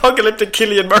post-apocalyptic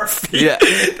Cillian Murphy. Yeah.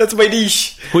 That's my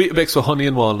niche. Weetabix with honey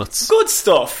and walnuts. Good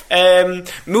stuff.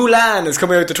 Mulan is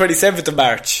coming out the 27th of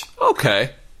March.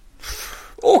 Okay.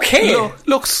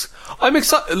 Looks... I'm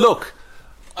excited. Look,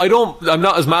 I'm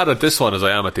not as mad at this one as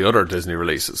I am at the other Disney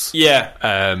releases. Yeah.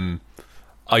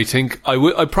 I think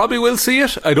I probably will see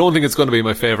it. I don't think it's going to be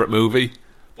my favourite movie,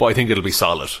 but I think it'll be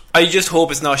solid. I just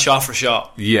hope it's not shot for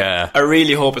shot. Yeah. I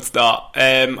really hope it's not.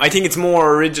 I think it's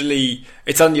more originally...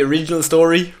 It's on the original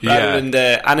story rather than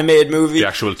the animated movie. The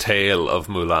actual tale of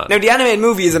Mulan. Now, the animated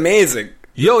movie is amazing.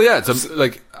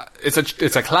 It's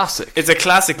a classic. It's a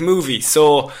classic movie,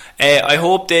 so I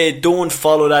hope they don't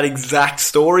follow that exact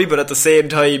story, but at the same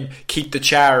time keep the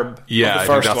charm of the first I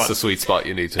think that's one. the sweet spot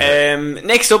you need to hit.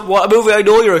 Next up, what a movie I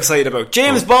know you're excited about.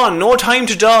 James Bond, No Time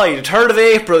to Die, the 3rd of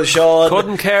April, Sean.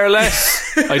 Couldn't care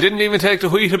less. I didn't even take the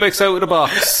Weetabix out of the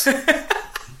box.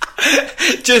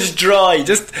 Just dry,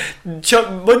 just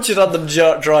munch it on them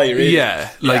dry, really.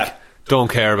 Don't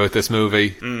care about this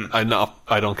movie. I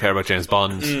don't care about James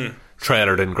Bond.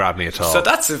 Trailer didn't grab me at all. So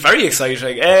that's very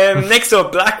exciting. Next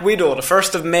up, Black Widow, the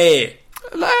 1st of May.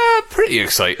 Pretty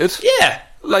excited. Yeah.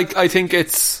 Like, I think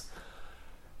it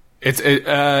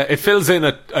fills in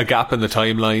a gap in the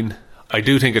timeline. I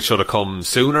do think it should have come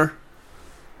sooner,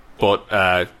 but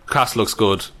cast looks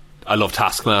good. I love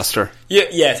Taskmaster.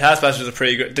 Yeah, Taskmaster's a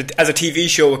pretty good... As a TV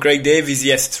show with Greg Davies,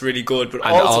 yes, it's really good. But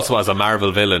and also as a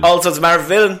Marvel villain. Also as a Marvel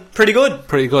villain, pretty good.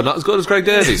 Pretty good. Not as good as Greg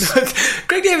Davies.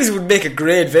 Greg Davies would make a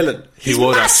great villain. He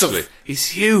would, actually. He's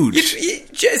huge.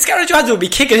 Scarlett Johansson would be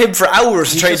kicking him for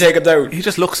hours to try to take him down. He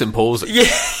just looks imposing. Yeah.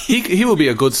 He would be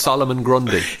a good Solomon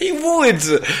Grundy. He would.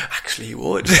 Actually, he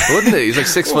would. Wouldn't he? He's like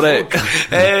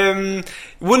 6'8".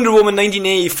 Wonder Woman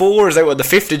 1984 is out on the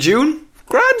 5th of June.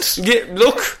 Grand. Yeah,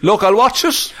 look, I'll watch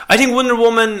it. I think Wonder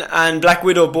Woman and Black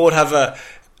Widow both have a...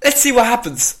 Let's see what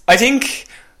happens. I think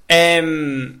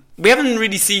we haven't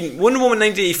really seen Wonder Woman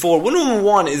 1984. Wonder Woman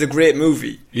 1 is a great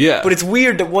movie. Yeah. But it's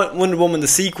weird that Wonder Woman, the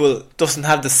sequel, doesn't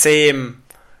have the same,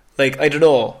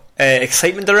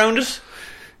 excitement around it.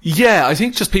 Yeah, I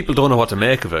think just people don't know what to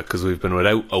make of it because we've been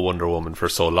without a Wonder Woman for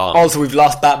so long. Also, we've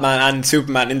lost Batman and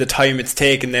Superman in the time it's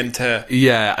taken them to...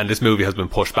 Yeah, and this movie has been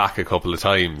pushed back a couple of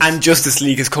times. And Justice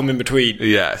League has come in between.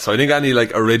 Yeah, so I think any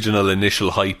original initial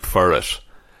hype for it,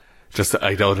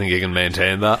 I don't think you can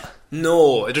maintain that.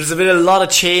 No, there's been a lot of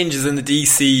changes in the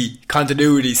DC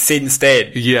continuity since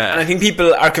then. Yeah. And I think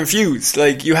people are confused.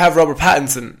 Like, you have Robert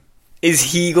Pattinson. Is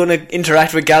he going to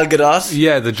interact with Gal Gadot?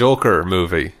 Yeah, the Joker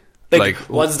movie. Like,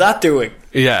 what's that doing?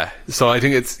 Yeah, so I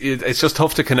think it's just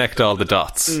tough to connect all the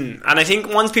dots. And I think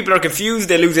once people are confused,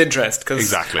 they lose interest.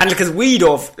 Exactly. And because we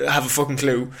don't have a fucking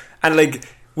clue. And like,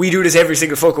 we do this every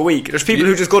single fucking week. There's people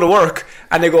who just go to work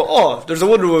and they go, oh, there's a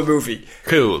Wonder Woman movie.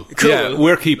 Cool. Yeah,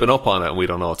 we're keeping up on it and we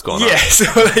don't know what's going on. Yeah, so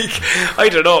like, I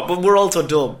don't know, but we're also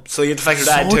dumb. So you have to factor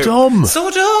that in too. So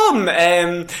dumb.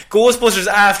 Ghostbusters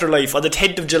Afterlife on the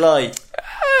 10th of July.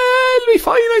 It'll be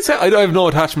fine, I'd say. I have no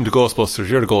attachment to Ghostbusters.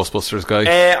 You're the Ghostbusters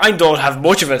guy. I don't have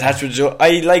much of an attachment to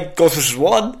I like Ghostbusters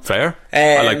 1. Fair.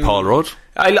 I like Paul Rudd.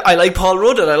 I like Paul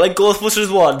Rudd and I like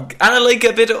Ghostbusters 1. And I like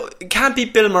a bit of... Can't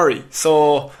beat Bill Murray.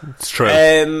 So... It's true.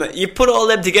 You put all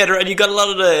them together and you got a lot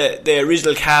of the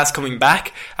original cast coming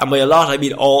back. And by a lot, I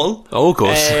mean all. Oh,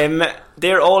 good.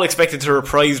 They're all expected to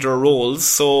reprise their roles.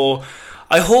 So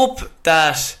I hope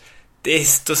that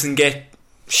this doesn't get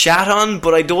shat on,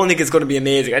 but I don't think it's going to be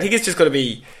amazing. I think it's just going to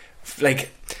be...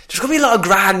 Like... There's going to be a lot of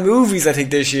grand movies, I think,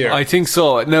 this year. I think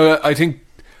so. Now, I think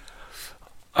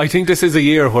this is a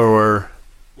year where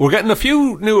we're getting a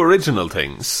few new original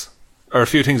things, or a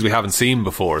few things we haven't seen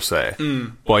before, say.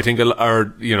 But I think,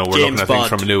 we're looking at things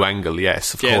from a new angle.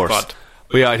 Yes, of course. Bond.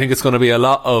 But yeah, I think it's going to be a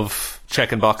lot of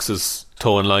checking boxes,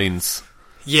 towing lines.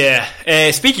 Yeah.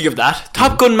 Speaking of that,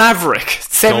 Top Gun Maverick,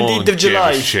 17th of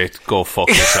July. Give a shit. Go fuck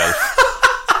yourself.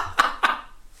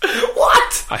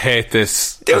 What? I hate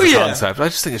this as a concept. I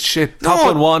just think it's shit. Top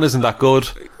Gun 1 isn't that good.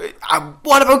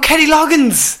 What about Kenny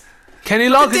Loggins? Kenny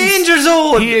Loggins, the Danger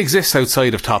Zone. He exists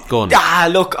outside of Top Gun.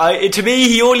 Look, to me,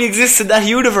 he only exists in that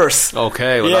universe.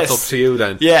 Okay, well, that's up to you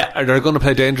then. Yeah. Are they going to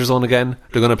play Danger Zone again?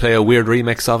 They're going to play a weird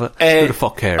remix of it? Who the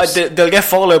fuck cares? They'll get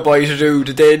Fall Out Boy to do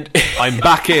the I'm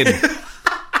back in.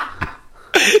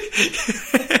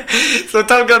 So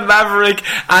Top Gun Maverick,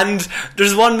 and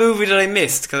there's one movie that I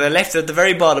missed because I left it at the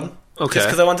very bottom. Okay. Just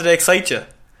because I wanted to excite you.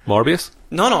 Morbius?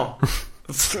 No. No.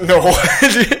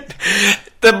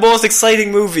 The most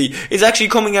exciting movie is actually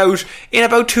coming out in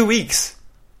about 2 weeks.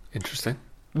 Interesting.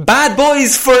 Bad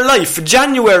Boys for Life,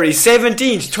 January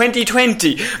 17th,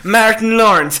 2020. Martin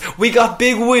Lawrence, we got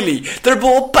Big Willie. They're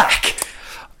both back.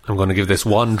 I'm going to give this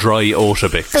one dry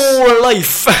Otabix. For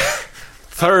Life.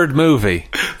 Third movie.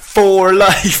 For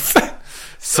Life.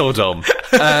 So dumb.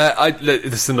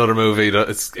 This is another movie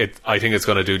that I think it's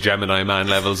going to do Gemini Man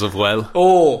levels of well.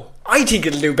 Oh, I think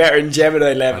it'll do better than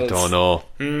Gemini levels. I don't know.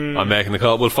 I'm making the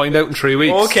call. We'll find out in 3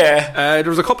 weeks. Okay. There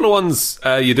was a couple of ones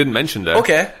you didn't mention there.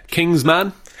 Okay.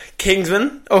 Kingsman.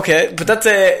 Okay, but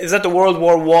is that the World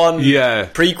War One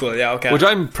prequel? Yeah, okay. Which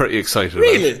I'm pretty excited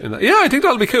really? about. Yeah, I think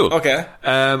that'll be cool. Okay.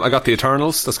 I got The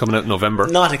Eternals, that's coming out in November.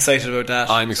 Not excited about that.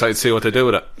 I'm excited to see what they do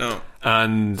with it. No.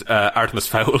 And Artemis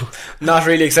Fowl. Not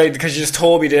really excited because you just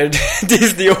told me that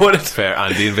Disney owned it. Fair.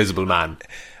 And The Invisible Man.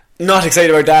 Not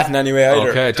excited about that in any way either.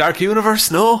 Okay, Dark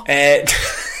Universe, no?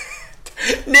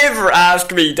 Never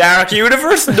ask me Dark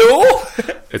Universe, no.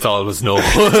 It's always no.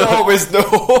 It's always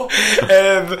no.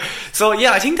 So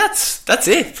yeah, I think that's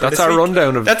it. That's our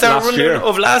rundown of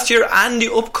last year and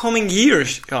the upcoming year,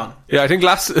 Sean. Yeah, I think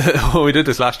when we did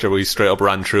this last year, we straight up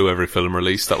ran through every film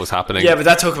release that was happening. Yeah, but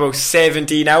that took about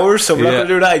 17 hours, so we're not going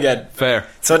to do that again. Fair.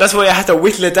 So that's why I had to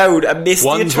whittle it down and miss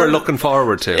ones we're looking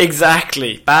forward to.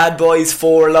 Exactly. Bad Boys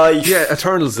for Life. Yeah,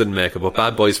 Eternals didn't make it, but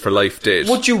Bad Boys for Life did.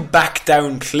 Would you back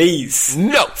down, please?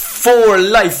 No. For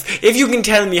Life. If you can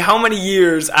tell me how many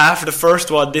years after the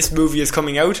first one this movie is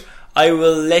coming out, I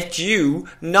will let you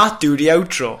not do the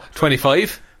outro.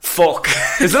 25? Fuck.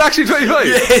 Is it actually 25?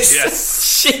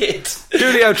 Yes. Shit.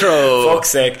 Do the outro.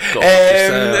 Fuck's sake.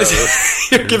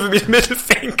 You're giving me the middle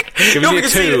finger. Giving me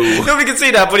two. Nobody can see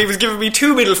that, but he was giving me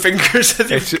 2 middle fingers.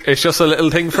 It's just a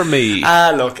little thing from me.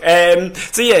 Look.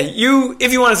 So yeah,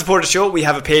 if you want to support the show, we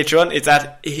have a Patreon.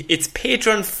 It's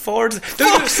Patreon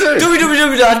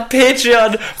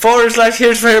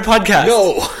www.patreon.com/Here's for Your Podcast.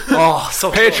 No. Oh,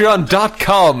 so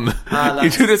Patreon.com. You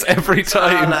do this every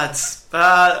time. Lads.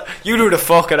 You do the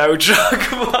fucking outro.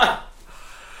 Come on.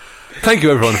 Thank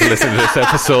you everyone for listening to this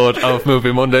episode of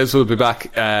Movie Mondays. We'll be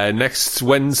back next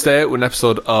Wednesday with an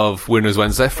episode of Winners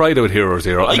Wednesday, Friday with Hero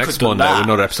Zero, and next Monday with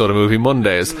another episode of Movie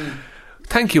Mondays.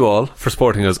 Thank you all for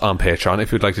supporting us on Patreon.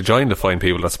 If you'd like to join the fine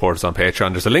people that support us on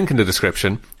Patreon, there's a link in the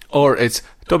description, or it's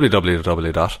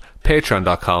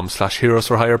www.patreon.com/Heroes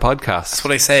for Hire Podcast. That's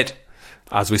what I said.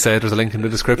 As we said, there's a link in the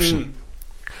description.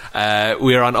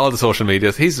 We are on all the social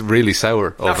medias. He's really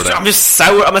sour over there. I'm just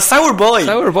sour. I'm a sour boy.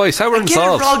 Sour and salt. I get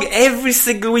it wrong every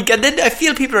single week, and then I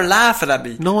feel people are laughing at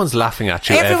me. No one's laughing at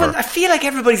you ever. I feel like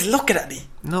everybody's looking at me.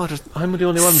 No, I'm the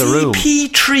only one in the room.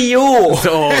 CP3O.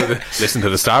 Oh, listen to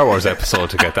the Star Wars episode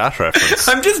to get that reference.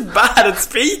 I'm just bad at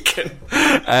speaking.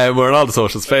 We're on all the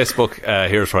socials: Facebook,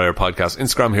 Heroes for Hire Podcast;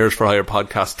 Instagram, Heroes for Hire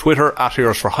Podcast; Twitter,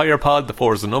 @Heroes for Hire Pod. The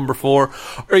 4 is the number 4.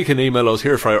 Or you can email us,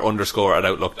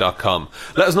 heroesforhire_@outlook.com.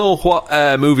 Let us know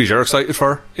what movies you're excited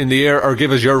for in the year, or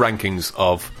give us your rankings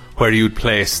of where you'd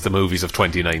place the movies of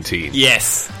 2019.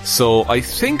 Yes. So I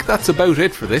think that's about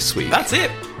it for this week. That's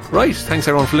it. Right, thanks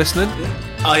everyone for listening.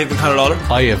 I have been Conor Lawler.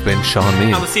 I have been Sean Mean.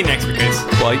 And we'll see you next week, guys.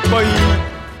 Bye. Bye.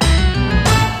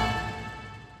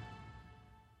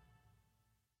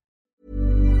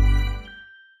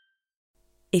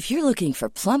 If you're looking for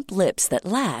plump lips that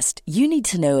last, you need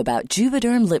to know about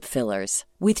Juvederm lip fillers.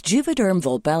 With Juvederm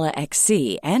Volbella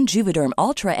XC and Juvederm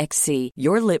Ultra XC,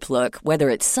 your lip look, whether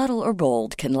it's subtle or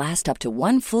bold, can last up to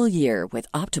 1 full year with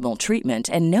optimal treatment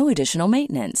and no additional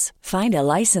maintenance. Find a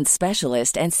licensed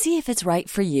specialist and see if it's right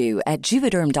for you at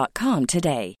Juvederm.com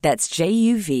today. That's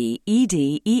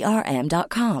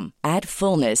JUVEDERM.com. Add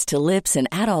fullness to lips in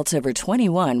adults over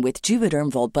 21 with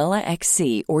Juvederm Volbella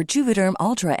XC or Juvederm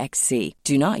Ultra XC.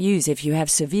 Do not use if you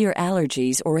have severe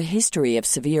allergies or a history of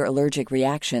severe allergic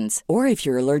reactions, or if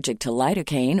you're allergic to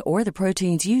lidocaine or the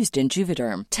proteins used in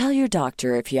Juvederm. Tell your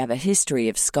doctor if you have a history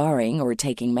of scarring or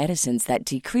taking medicines that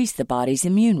decrease the body's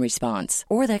immune response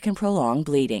or that can prolong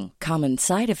bleeding. Common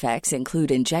side effects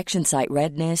include injection site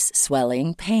redness,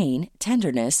 swelling, pain,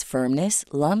 tenderness, firmness,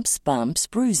 lumps, bumps,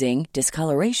 bruising,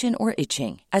 discoloration, or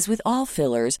itching. As with all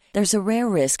fillers, there's a rare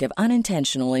risk of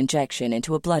unintentional injection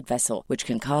into a blood vessel, which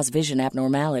can cause vision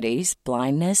abnormalities,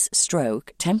 blindness,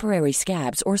 stroke, temporary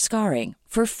scabs, or scarring.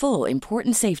 For full,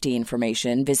 important safety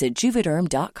information, visit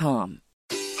Juvederm.com.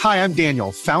 Hi, I'm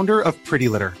Daniel, founder of Pretty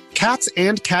Litter. Cats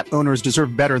and cat owners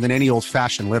deserve better than any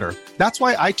old-fashioned litter. That's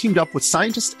why I teamed up with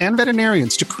scientists and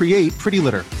veterinarians to create Pretty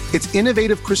Litter. Its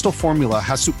innovative crystal formula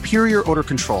has superior odor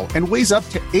control and weighs up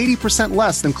to 80%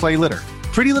 less than clay litter.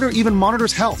 Pretty Litter even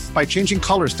monitors health by changing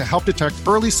colors to help detect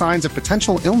early signs of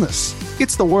potential illness.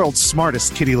 It's the world's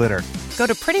smartest kitty litter. Go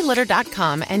to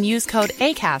prettylitter.com and use code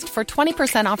ACAST for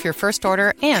 20% off your first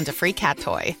order and a free cat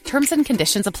toy. Terms and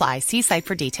conditions apply. See site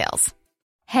for details.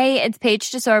 Hey, it's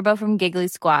Paige DeSorbo from Giggly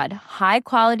Squad. High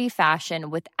quality fashion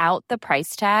without the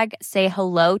price tag. Say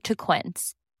hello to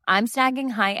Quince. I'm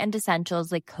snagging high-end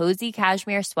essentials like cozy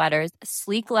cashmere sweaters,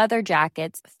 sleek leather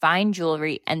jackets, fine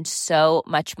jewelry, and so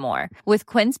much more. With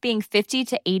Quince being 50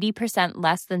 to 80%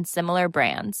 less than similar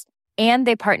brands. And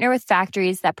they partner with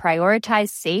factories that prioritize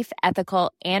safe,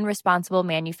 ethical, and responsible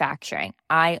manufacturing.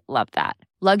 I love that.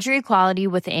 Luxury quality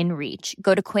within reach.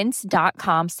 Go to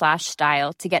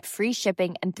quince.com/style to get free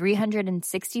shipping and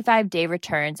 365-day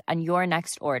returns on your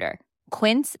next order.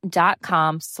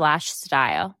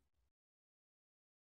 Quince.com/style.